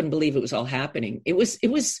 I couldn't believe it was all happening. It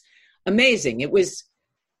was amazing. It was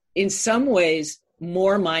in some ways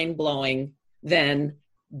more mind-blowing than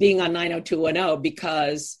being on 90210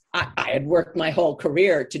 because I had worked my whole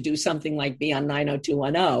career to do something like be on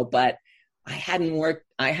 90210, but I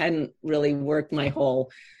hadn't really worked my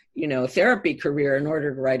whole, therapy career in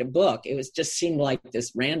order to write a book. It just seemed like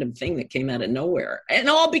this random thing that came out of nowhere, and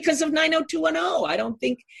all because of 90210. I don't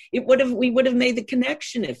think we would have made the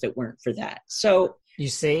connection if it weren't for that. So you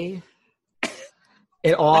see,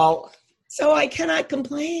 it all. So I cannot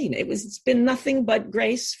complain. It's been nothing but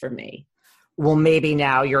grace for me. Well, maybe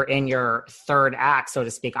now you're in your third act, so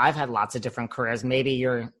to speak. I've had lots of different careers. Maybe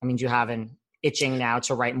do you have an itching now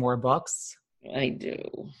to write more books? I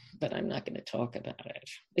do, but I'm not going to talk about it.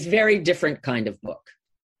 It's a very different kind of book.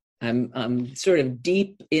 I'm sort of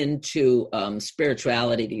deep into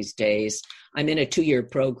spirituality these days. I'm in a 2-year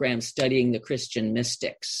program studying the Christian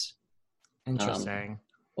mystics. Interesting.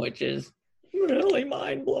 Which is really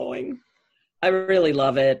mind-blowing. I really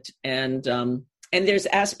love it. And there's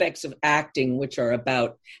aspects of acting which are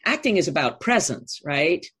acting is about presence,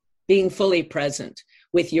 right? Being fully present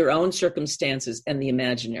with your own circumstances and the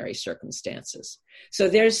imaginary circumstances. So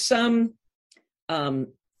there's some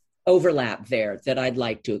overlap there that I'd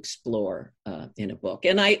like to explore in a book.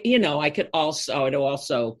 And I would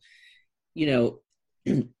also,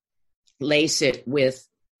 lace it with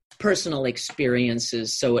personal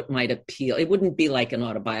experiences. So it might appeal. It wouldn't be like an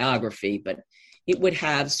autobiography, but it would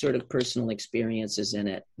have sort of personal experiences in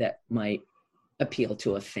it that might appeal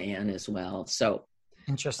to a fan as well. So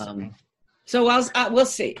Interesting. So we'll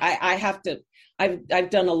see. I've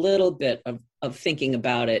done a little bit of thinking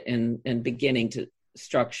about it and beginning to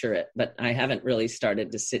structure it, but I haven't really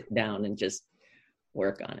started to sit down and just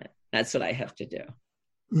work on it. That's what I have to do.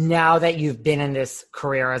 Now that you've been in this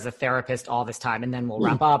career as a therapist all this time, and then we'll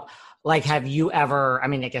wrap up, like, have you ever, I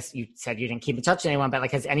mean, I guess you said you didn't keep in touch with anyone, but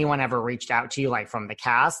like, has anyone ever reached out to you, like from the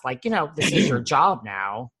cast? Like, this is your job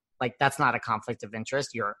now. Like, that's not a conflict of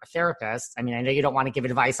interest. You're a therapist. I mean, I know you don't want to give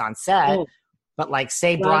advice on set, but like,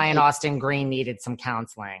 say Brian Austin Green needed some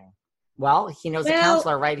counseling. Well, he knows a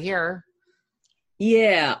counselor right here.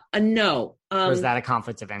 Yeah, no. Or is that a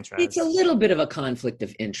conflict of interest? It's a little bit of a conflict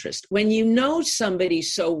of interest. When you know somebody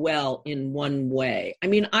so well in one way, I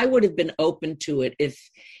mean, I would have been open to it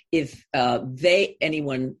if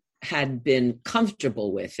anyone had been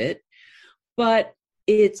comfortable with it. But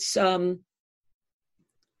it's,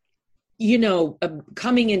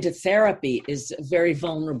 coming into therapy is a very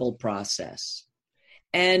vulnerable process.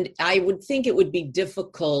 And I would think it would be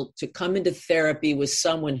difficult to come into therapy with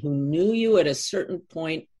someone who knew you at a certain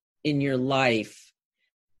point in your life,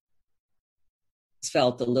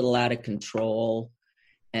 felt a little out of control.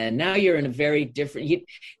 And now you're in a very different,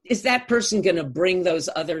 is that person going to bring those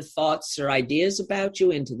other thoughts or ideas about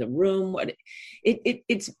you into the room?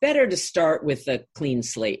 It's better to start with a clean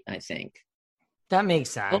slate, I think. That makes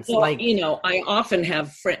sense. Although, I often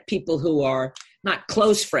have people who are not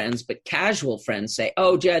close friends, but casual friends say,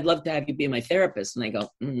 "Oh, gee, I'd love to have you be my therapist." And I go,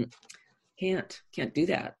 can't do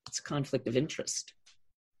that. It's a conflict of interest.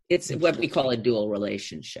 It's what we call a dual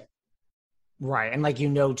relationship. Right. And like,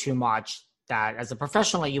 too much that as a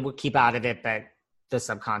professional, you would keep out of it, but the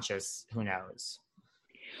subconscious, who knows?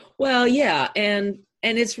 Well, yeah. And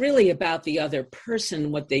it's really about the other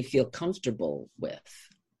person, what they feel comfortable with.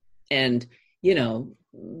 And,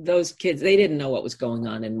 those kids, they didn't know what was going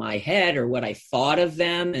on in my head or what I thought of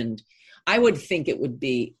them. And I would think it would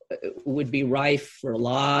be rife for a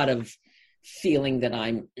lot of feeling that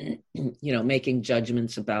I'm, making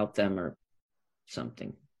judgments about them or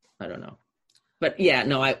something. I don't know. But yeah,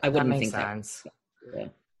 no, I wouldn't think sense. That. Yeah.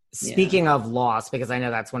 Speaking of loss, because I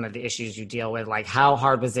know that's one of the issues you deal with, like, how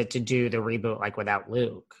hard was it to do the reboot, like, without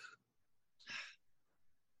Luke?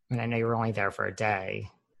 I mean, I know you were only there for a day.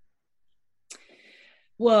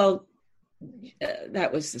 Well,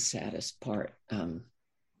 that was the saddest part.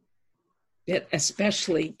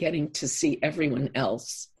 Especially getting to see everyone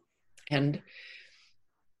else and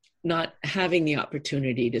not having the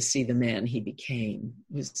opportunity to see the man he became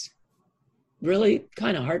was really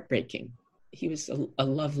kind of heartbreaking. He was a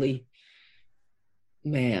lovely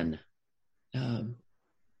man, a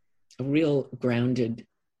real grounded,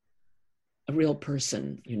 a real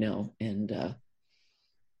person, and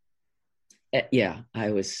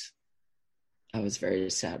I was very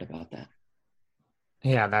sad about that.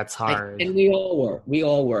 Yeah, that's hard. And we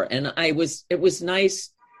all were. And it was nice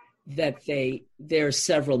that there are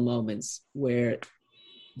several moments where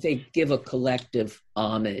they give a collective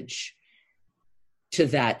homage to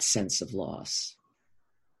that sense of loss.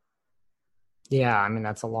 Yeah, I mean,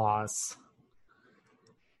 that's a loss.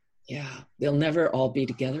 Yeah, they'll never all be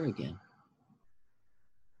together again.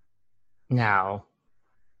 No.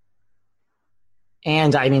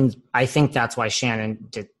 And I mean, I think that's why Shannen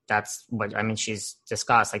did, that's what, I mean, she's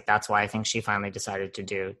discussed, like, that's why I think she finally decided to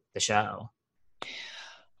do the show.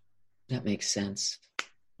 That makes sense.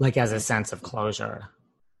 Like, as a sense of closure.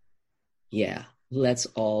 Yeah. Let's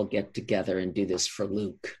all get together and do this for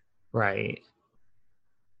Luke. Right.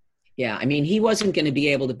 Yeah. I mean, he wasn't going to be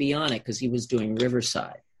able to be on it because he was doing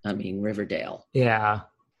Riverdale. Yeah.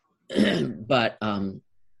 But,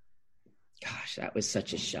 gosh, that was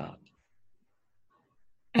such a shock.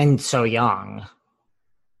 And so young.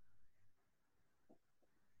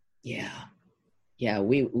 Yeah. Yeah.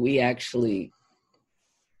 We actually,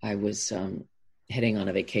 I was, heading on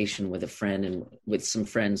a vacation with a friend and with some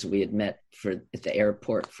friends we had met at the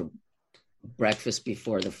airport for breakfast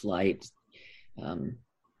before the flight,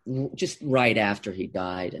 just right after he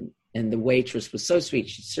died. And the waitress was so sweet.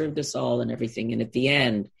 She served us all and everything. And at the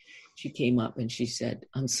end, she came up and she said,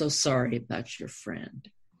 "I'm so sorry about your friend,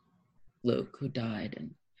 Luke, who died."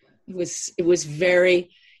 And it was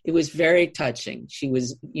very touching. She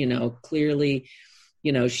was, clearly,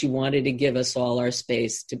 she wanted to give us all our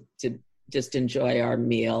space to just enjoy our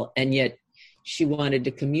meal. And yet she wanted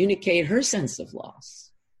to communicate her sense of loss,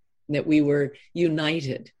 that we were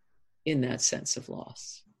united in that sense of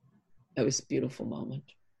loss. That was a beautiful moment.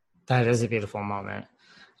 That is a beautiful moment.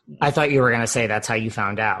 I thought you were going to say that's how you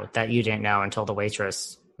found out, that you didn't know until the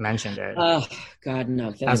waitress mentioned it. Oh, God,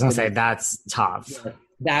 no. I was going to say, that's tough.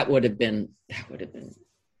 That would have been.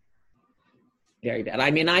 very bad.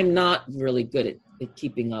 I mean, I'm not really good at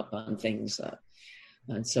keeping up on things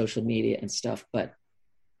on social media and stuff, but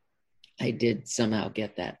I did somehow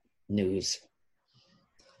get that news.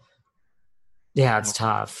 Yeah, it's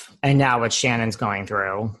tough. And now what Shannon's going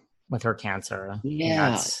through with her cancer.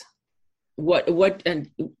 Yeah. What and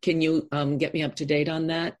can you get me up to date on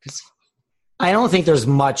that? 'Cause I don't think there's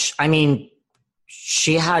much. I mean,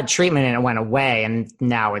 she had treatment and it went away, and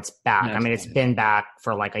now it's back. I mean, it's been back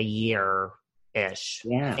for like a year-ish.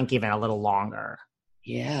 Yeah. I think even a little longer.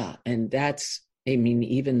 Yeah. And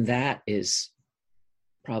even that is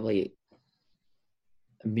probably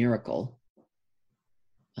a miracle.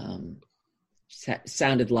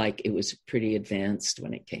 Sounded like it was pretty advanced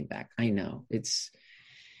when it came back. I know it's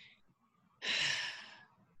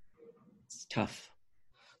tough.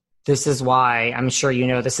 This is why I'm sure you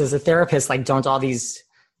know this as a therapist, like don't all these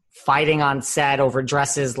fighting on set over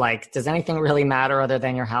dresses. Like, does anything really matter other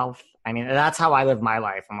than your health? I mean, that's how I live my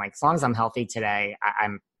life. I'm like, as long as I'm healthy today,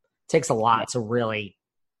 it takes a lot to really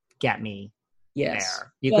get me there.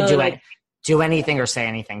 You could do anything or say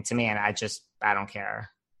anything to me, and I don't care.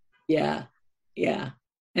 Yeah. Yeah.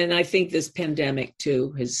 And I think this pandemic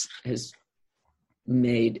too has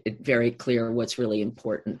made it very clear what's really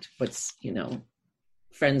important. What's,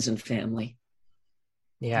 friends and family.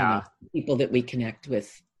 Yeah. People that we connect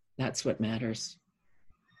with. That's what matters.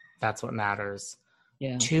 That's what matters.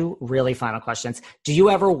 Yeah. 2 really final questions. Do you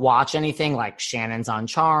ever watch anything like Shannon's on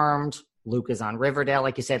Charmed, Luke is on Riverdale?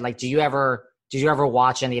 Like you said, like, did you ever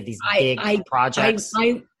watch any of these big projects?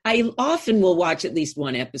 I often will watch at least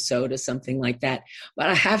one episode of something like that, but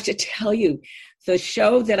I have to tell you, the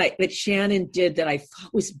show that Shannon did that I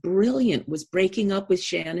thought was brilliant was Breaking Up with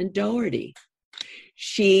Shannen Doherty.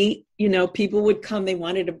 She, people would come, they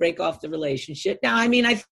wanted to break off the relationship. Now, I mean,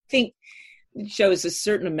 I think it shows a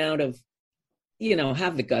certain amount of,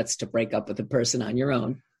 have the guts to break up with a person on your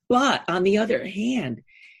own. But on the other hand,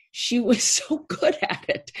 she was so good at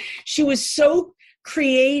it. She was so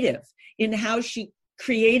creative in how she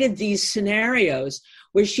created these scenarios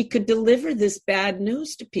where she could deliver this bad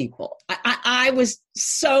news to people. I was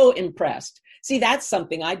so impressed. See, that's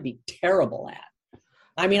something I'd be terrible at.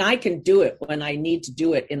 I mean, I can do it when I need to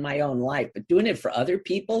do it in my own life, but doing it for other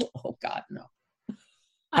people, oh God, no.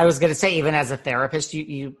 I was going to say, even as a therapist,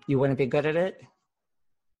 you wouldn't be good at it?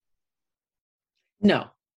 No.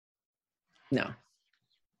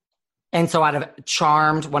 And so out of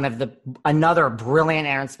Charmed, another brilliant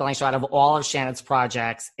Aaron Spelling show, out of all of Shannon's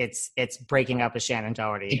projects, it's Breaking Up with Shannen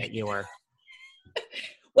Doherty that you were.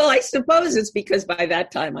 Well, I suppose it's because by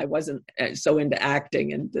that time I wasn't so into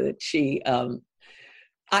acting, and that she,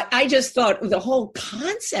 I just thought the whole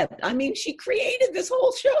concept, I mean, she created this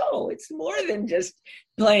whole show. It's more than just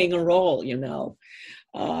playing a role,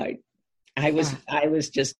 I was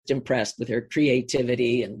just impressed with her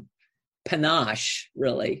creativity and panache,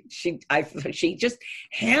 really. She just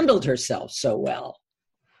handled herself so well.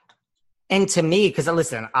 And to me, because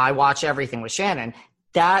listen, I watch everything with Shannon,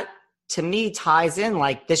 that to me ties in,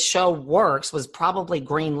 like, this show was probably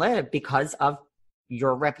greenlit because of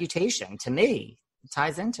your reputation. To me, it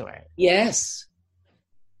ties into it. Yes,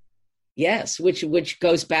 which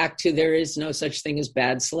goes back to, there is no such thing as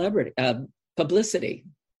bad publicity.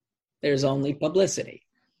 There's only publicity.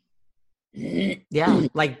 Yeah,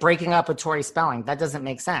 like breaking up with Tori Spelling. That doesn't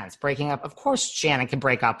make sense. Breaking up, of course, Shannon can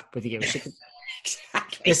break up with you. She could,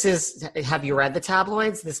 exactly. Have you read the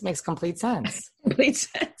tabloids? This makes complete sense. Complete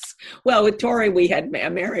sense. Well, with Tori, we had a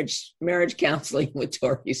marriage counseling with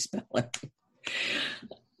Tori Spelling.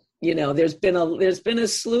 There's been a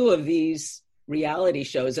slew of these reality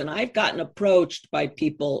shows, and I've gotten approached by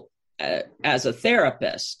people as a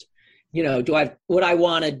therapist. Would I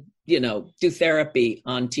want to, do therapy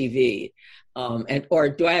on TV? Or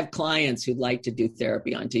do I have clients who'd like to do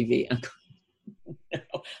therapy on TV?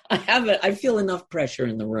 I feel enough pressure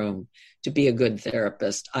in the room to be a good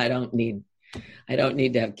therapist. I don't need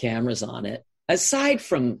to have cameras on it. Aside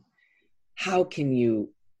from, how can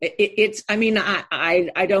you,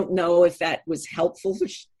 I don't know if that was helpful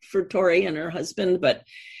for Tori and her husband, but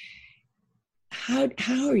how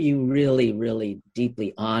are you really, really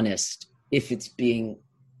deeply honest if it's being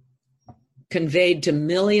conveyed to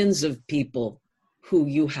millions of people who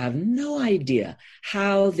you have no idea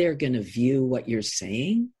how they're going to view what you're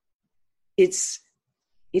saying? It's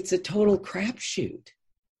a total crapshoot.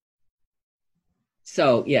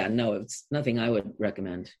 So yeah, no, it's nothing I would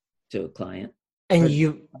recommend to a client. And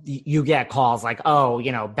you get calls like, oh,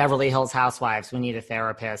 Beverly Hills Housewives, we need a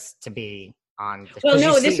therapist to be on. Well,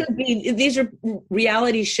 no, these are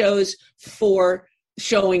reality shows for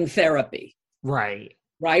showing therapy. Right.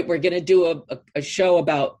 We're going to do a show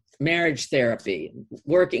about marriage therapy,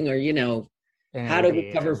 working, or, how to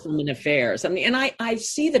recover from an affair or something. And I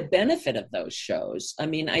see the benefit of those shows. I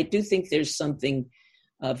mean, I do think there's something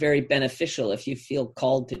very beneficial if you feel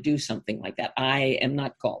called to do something like that. I am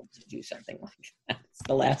not called to do something like that. It's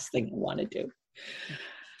the last thing I want to do.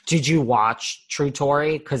 Did you watch True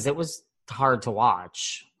Tori? Because it was hard to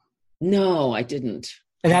watch. No, I didn't.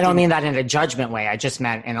 And I don't mean that in a judgment way. I just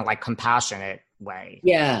meant in a like compassionate way.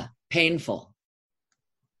 Yeah, painful.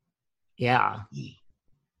 Yeah.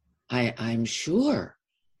 I'm sure.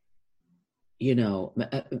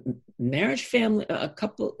 Marriage, family, a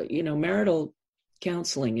couple, marital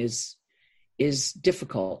counseling is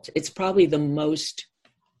difficult. It's probably the most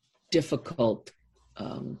difficult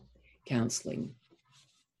counseling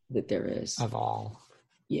that there is. Of all.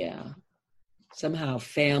 Yeah. Somehow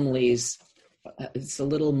families, it's a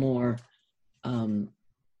little more,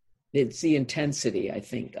 it's the intensity, I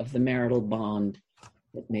think, of the marital bond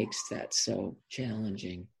that makes that so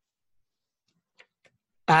challenging.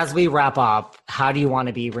 As we wrap up, how do you want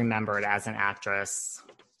to be remembered as an actress?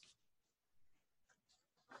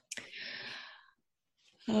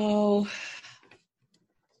 Oh,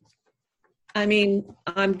 I mean,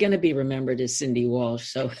 I'm going to be remembered as Cindy Walsh,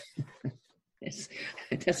 so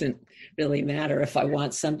it doesn't really matter if I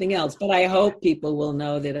want something else. But I hope people will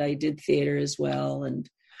know that I did theater as well, and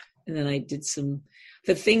then I did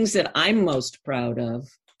the things that I'm most proud of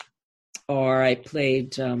are I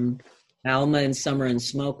played Alma in Summer and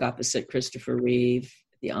Smoke opposite Christopher Reeve,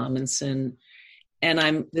 the Amundsen.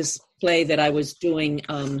 And this play that I was doing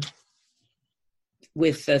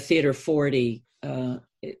with Theater 40.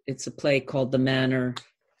 It's a play called The Manor.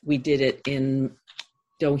 We did it in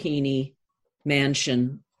Doheny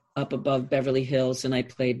Mansion up above Beverly Hills, and I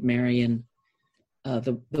played Marion,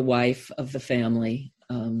 the wife of the family.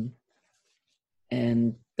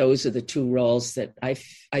 And those are the two roles that I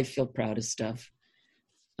feel proudest of.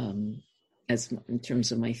 As in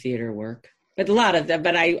terms of my theater work, but a lot of them.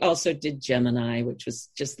 But I also did Gemini, which was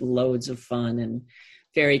just loads of fun and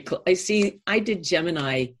very. I did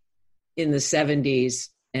Gemini in the 70s,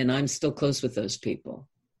 and I'm still close with those people.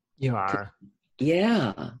 You are,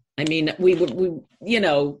 yeah. I mean, we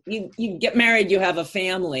you get married, you have a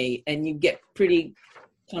family, and you get pretty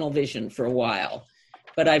tunnel vision for a while.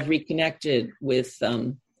 But I've reconnected with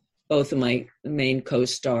both of my main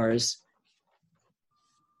co-stars.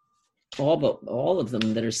 All of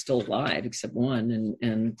them that are still alive except one,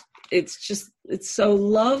 and it's so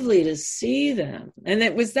lovely to see them. And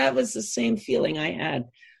that was the same feeling I had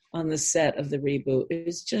on the set of the reboot. It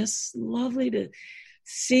was just lovely to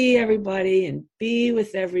see everybody and be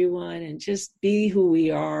with everyone and just be who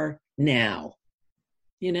we are now.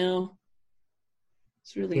 It's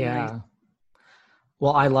really nice.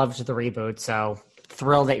 Well, I loved the reboot, so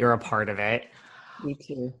thrilled that you're a part of it. Me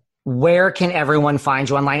too. Where can everyone find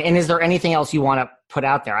you online? And is there anything else you want to put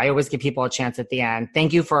out there? I always give people a chance at the end.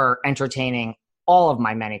 Thank you for entertaining all of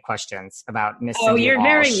my many questions about Miss Cindy you're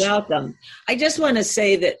Walsh. Very welcome. I just want to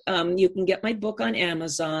say that you can get my book on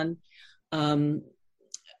Amazon.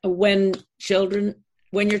 When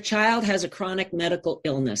your child has a chronic medical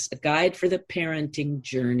illness, a guide for the parenting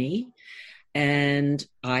journey. And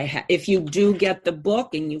if you do get the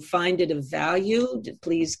book and you find it of value,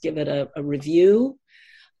 please give it a review.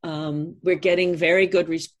 We're getting very good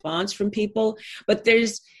response from people, but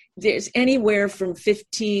there's anywhere from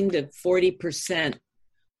 15 to 40%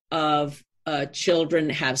 of children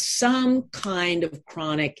have some kind of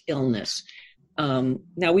chronic illness.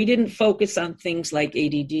 Now, we didn't focus on things like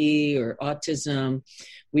ADD or autism.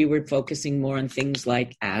 We were focusing more on things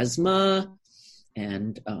like asthma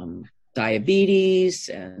and diabetes,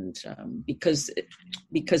 and because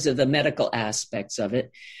of the medical aspects of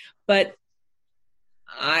it. But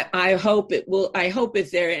I hope it will. I hope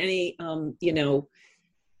if there are any,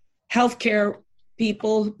 healthcare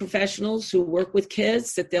people, professionals who work with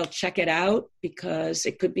kids, that they'll check it out, because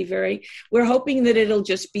it could be we're hoping that it'll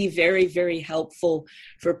just be very, very helpful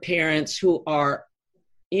for parents who are,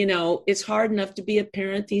 it's hard enough to be a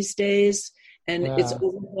parent these days, and it's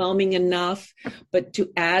overwhelming enough, but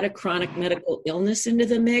to add a chronic medical illness into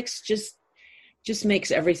the mix just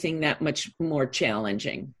makes everything that much more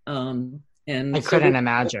challenging. And I couldn't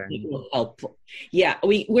imagine. It will help. Yeah,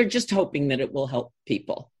 we're just hoping that it will help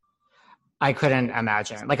people. I couldn't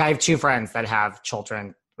imagine. Like, I have two friends that have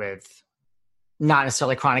children with not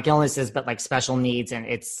necessarily chronic illnesses, but like special needs. And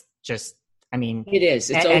it's just, it is.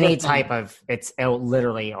 It's any type of, it's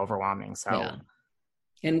literally overwhelming. So, yeah.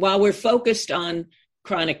 And while we're focused on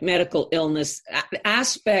chronic medical illness,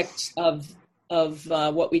 aspects of of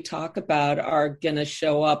what we talk about are going to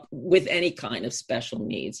show up with any kind of special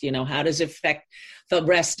needs. You know, how does it affect the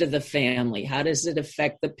rest of the family? How does it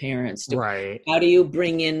affect the parents? Right. How do you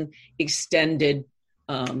bring in extended,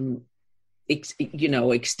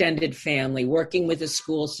 extended family, working with the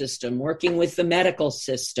school system, working with the medical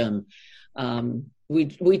system?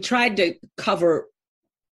 We tried to cover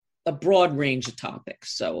a broad range of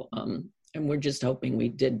topics. So, and we're just hoping we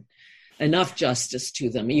did enough justice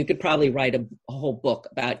to them. You could probably write a whole book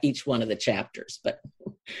about each one of the chapters, but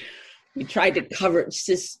we tried to cover,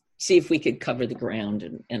 just see if we could cover the ground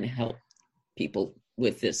and help people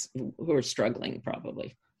with this who are struggling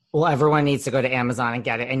probably. Well, everyone needs to go to Amazon and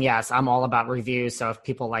get it. And yes, I'm all about reviews. So if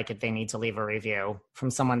people like it, they need to leave a review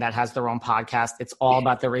from someone that has their own podcast. It's all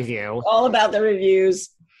about the review. All about the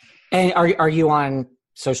reviews. And are you on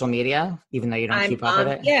social media, even though you don't keep up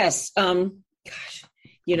with it? Yes. Gosh,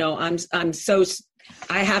 you know,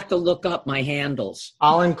 I have to look up my handles.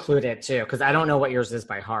 I'll include it too, because I don't know what yours is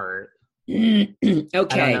by heart. Okay. I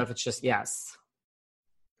don't know if it's just, yes.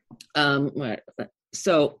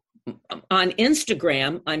 So on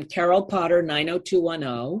Instagram, I'm Carol Potter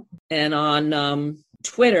 90210, and on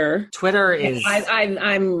Twitter is.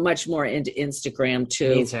 I'm much more into Instagram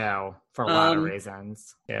too. Me too, for a lot of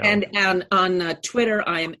reasons. Yeah. And on Twitter,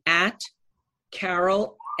 I am at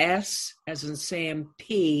Carol S, as in Sam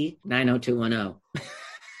P 90210.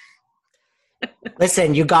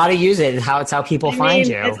 Listen, you got to use it. It's how people find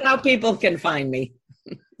you. It's how people can find me.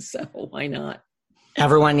 So why not?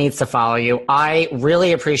 Everyone needs to follow you. I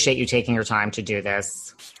really appreciate you taking your time to do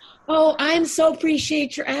this. Oh, I'm so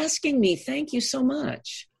appreciate your asking me. Thank you so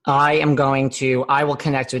much. I will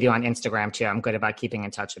connect with you on Instagram too. I'm good about keeping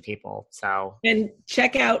in touch with people. So, and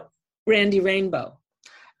check out Randy Rainbow.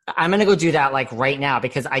 I'm going to go do that like right now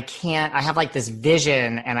because I have like this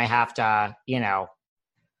vision and I have to,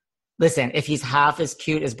 listen, if he's half as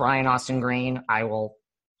cute as Brian Austin Green, I will.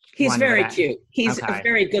 He's very cute. He's a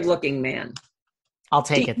very good looking man. I'll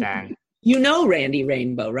take it then. You know Randy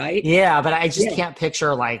Rainbow, right? Yeah, but I just can't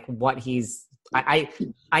picture like what he's. I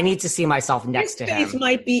need to see myself next to him. His face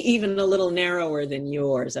might be even a little narrower than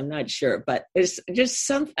yours. I'm not sure, but it's just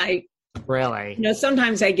really.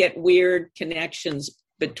 Sometimes I get weird connections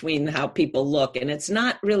between how people look, and it's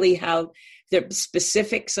not really how the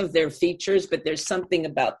specifics of their features, but there's something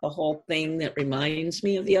about the whole thing that reminds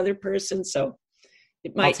me of the other person. So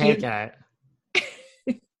it might. I'll take it.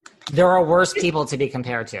 There are worse people to be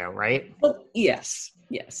compared to, right? Well, yes.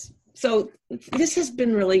 So this has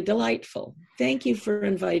been really delightful. Thank you for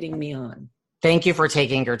inviting me on. Thank you for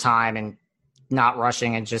taking your time and not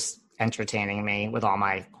rushing and just entertaining me with all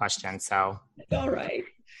my questions. So, all right.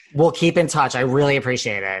 We'll keep in touch. I really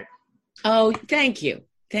appreciate it. Oh, thank you.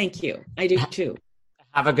 Thank you. I do too.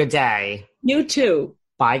 Have a good day. You too.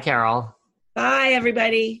 Bye, Carol. Bye,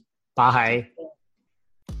 everybody. Bye.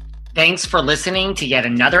 Thanks for listening to yet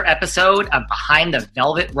another episode of Behind the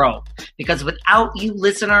Velvet Rope. Because without you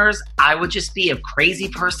listeners, I would just be a crazy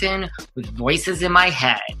person with voices in my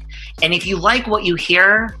head. And if you like what you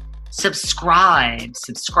hear, subscribe on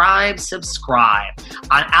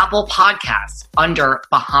Apple Podcasts under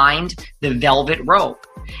Behind the Velvet Rope.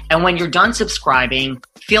 And when you're done subscribing,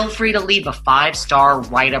 feel free to leave a 5-star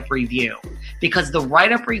write-up review because the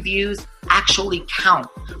write-up reviews actually count.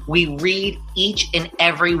 We read each and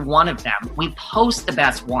every one of them. We post the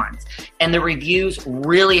best ones, and the reviews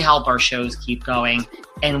really help our shows keep going.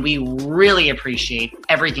 And we really appreciate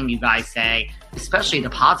everything you guys say, especially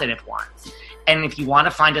the positive ones. And if you want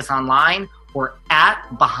to find us online, we're at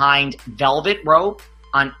Behind Velvet Rope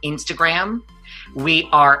on Instagram. We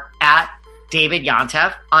are at David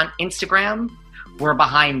Yontef on Instagram. We're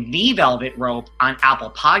Behind the Velvet Rope on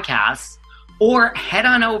Apple Podcasts. Or head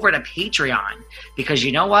on over to Patreon because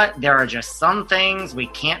you know what? There are just some things we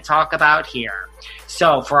can't talk about here.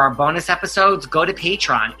 So for our bonus episodes, go to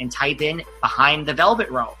Patreon and type in Behind the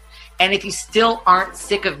Velvet Rope. And if you still aren't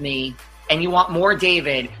sick of me and you want more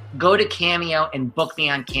David, go to Cameo and book me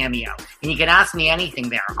on Cameo. And you can ask me anything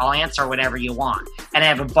there. I'll answer whatever you want. And I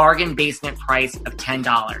have a bargain basement price of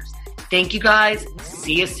 $10. Thank you guys.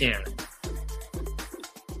 See you soon.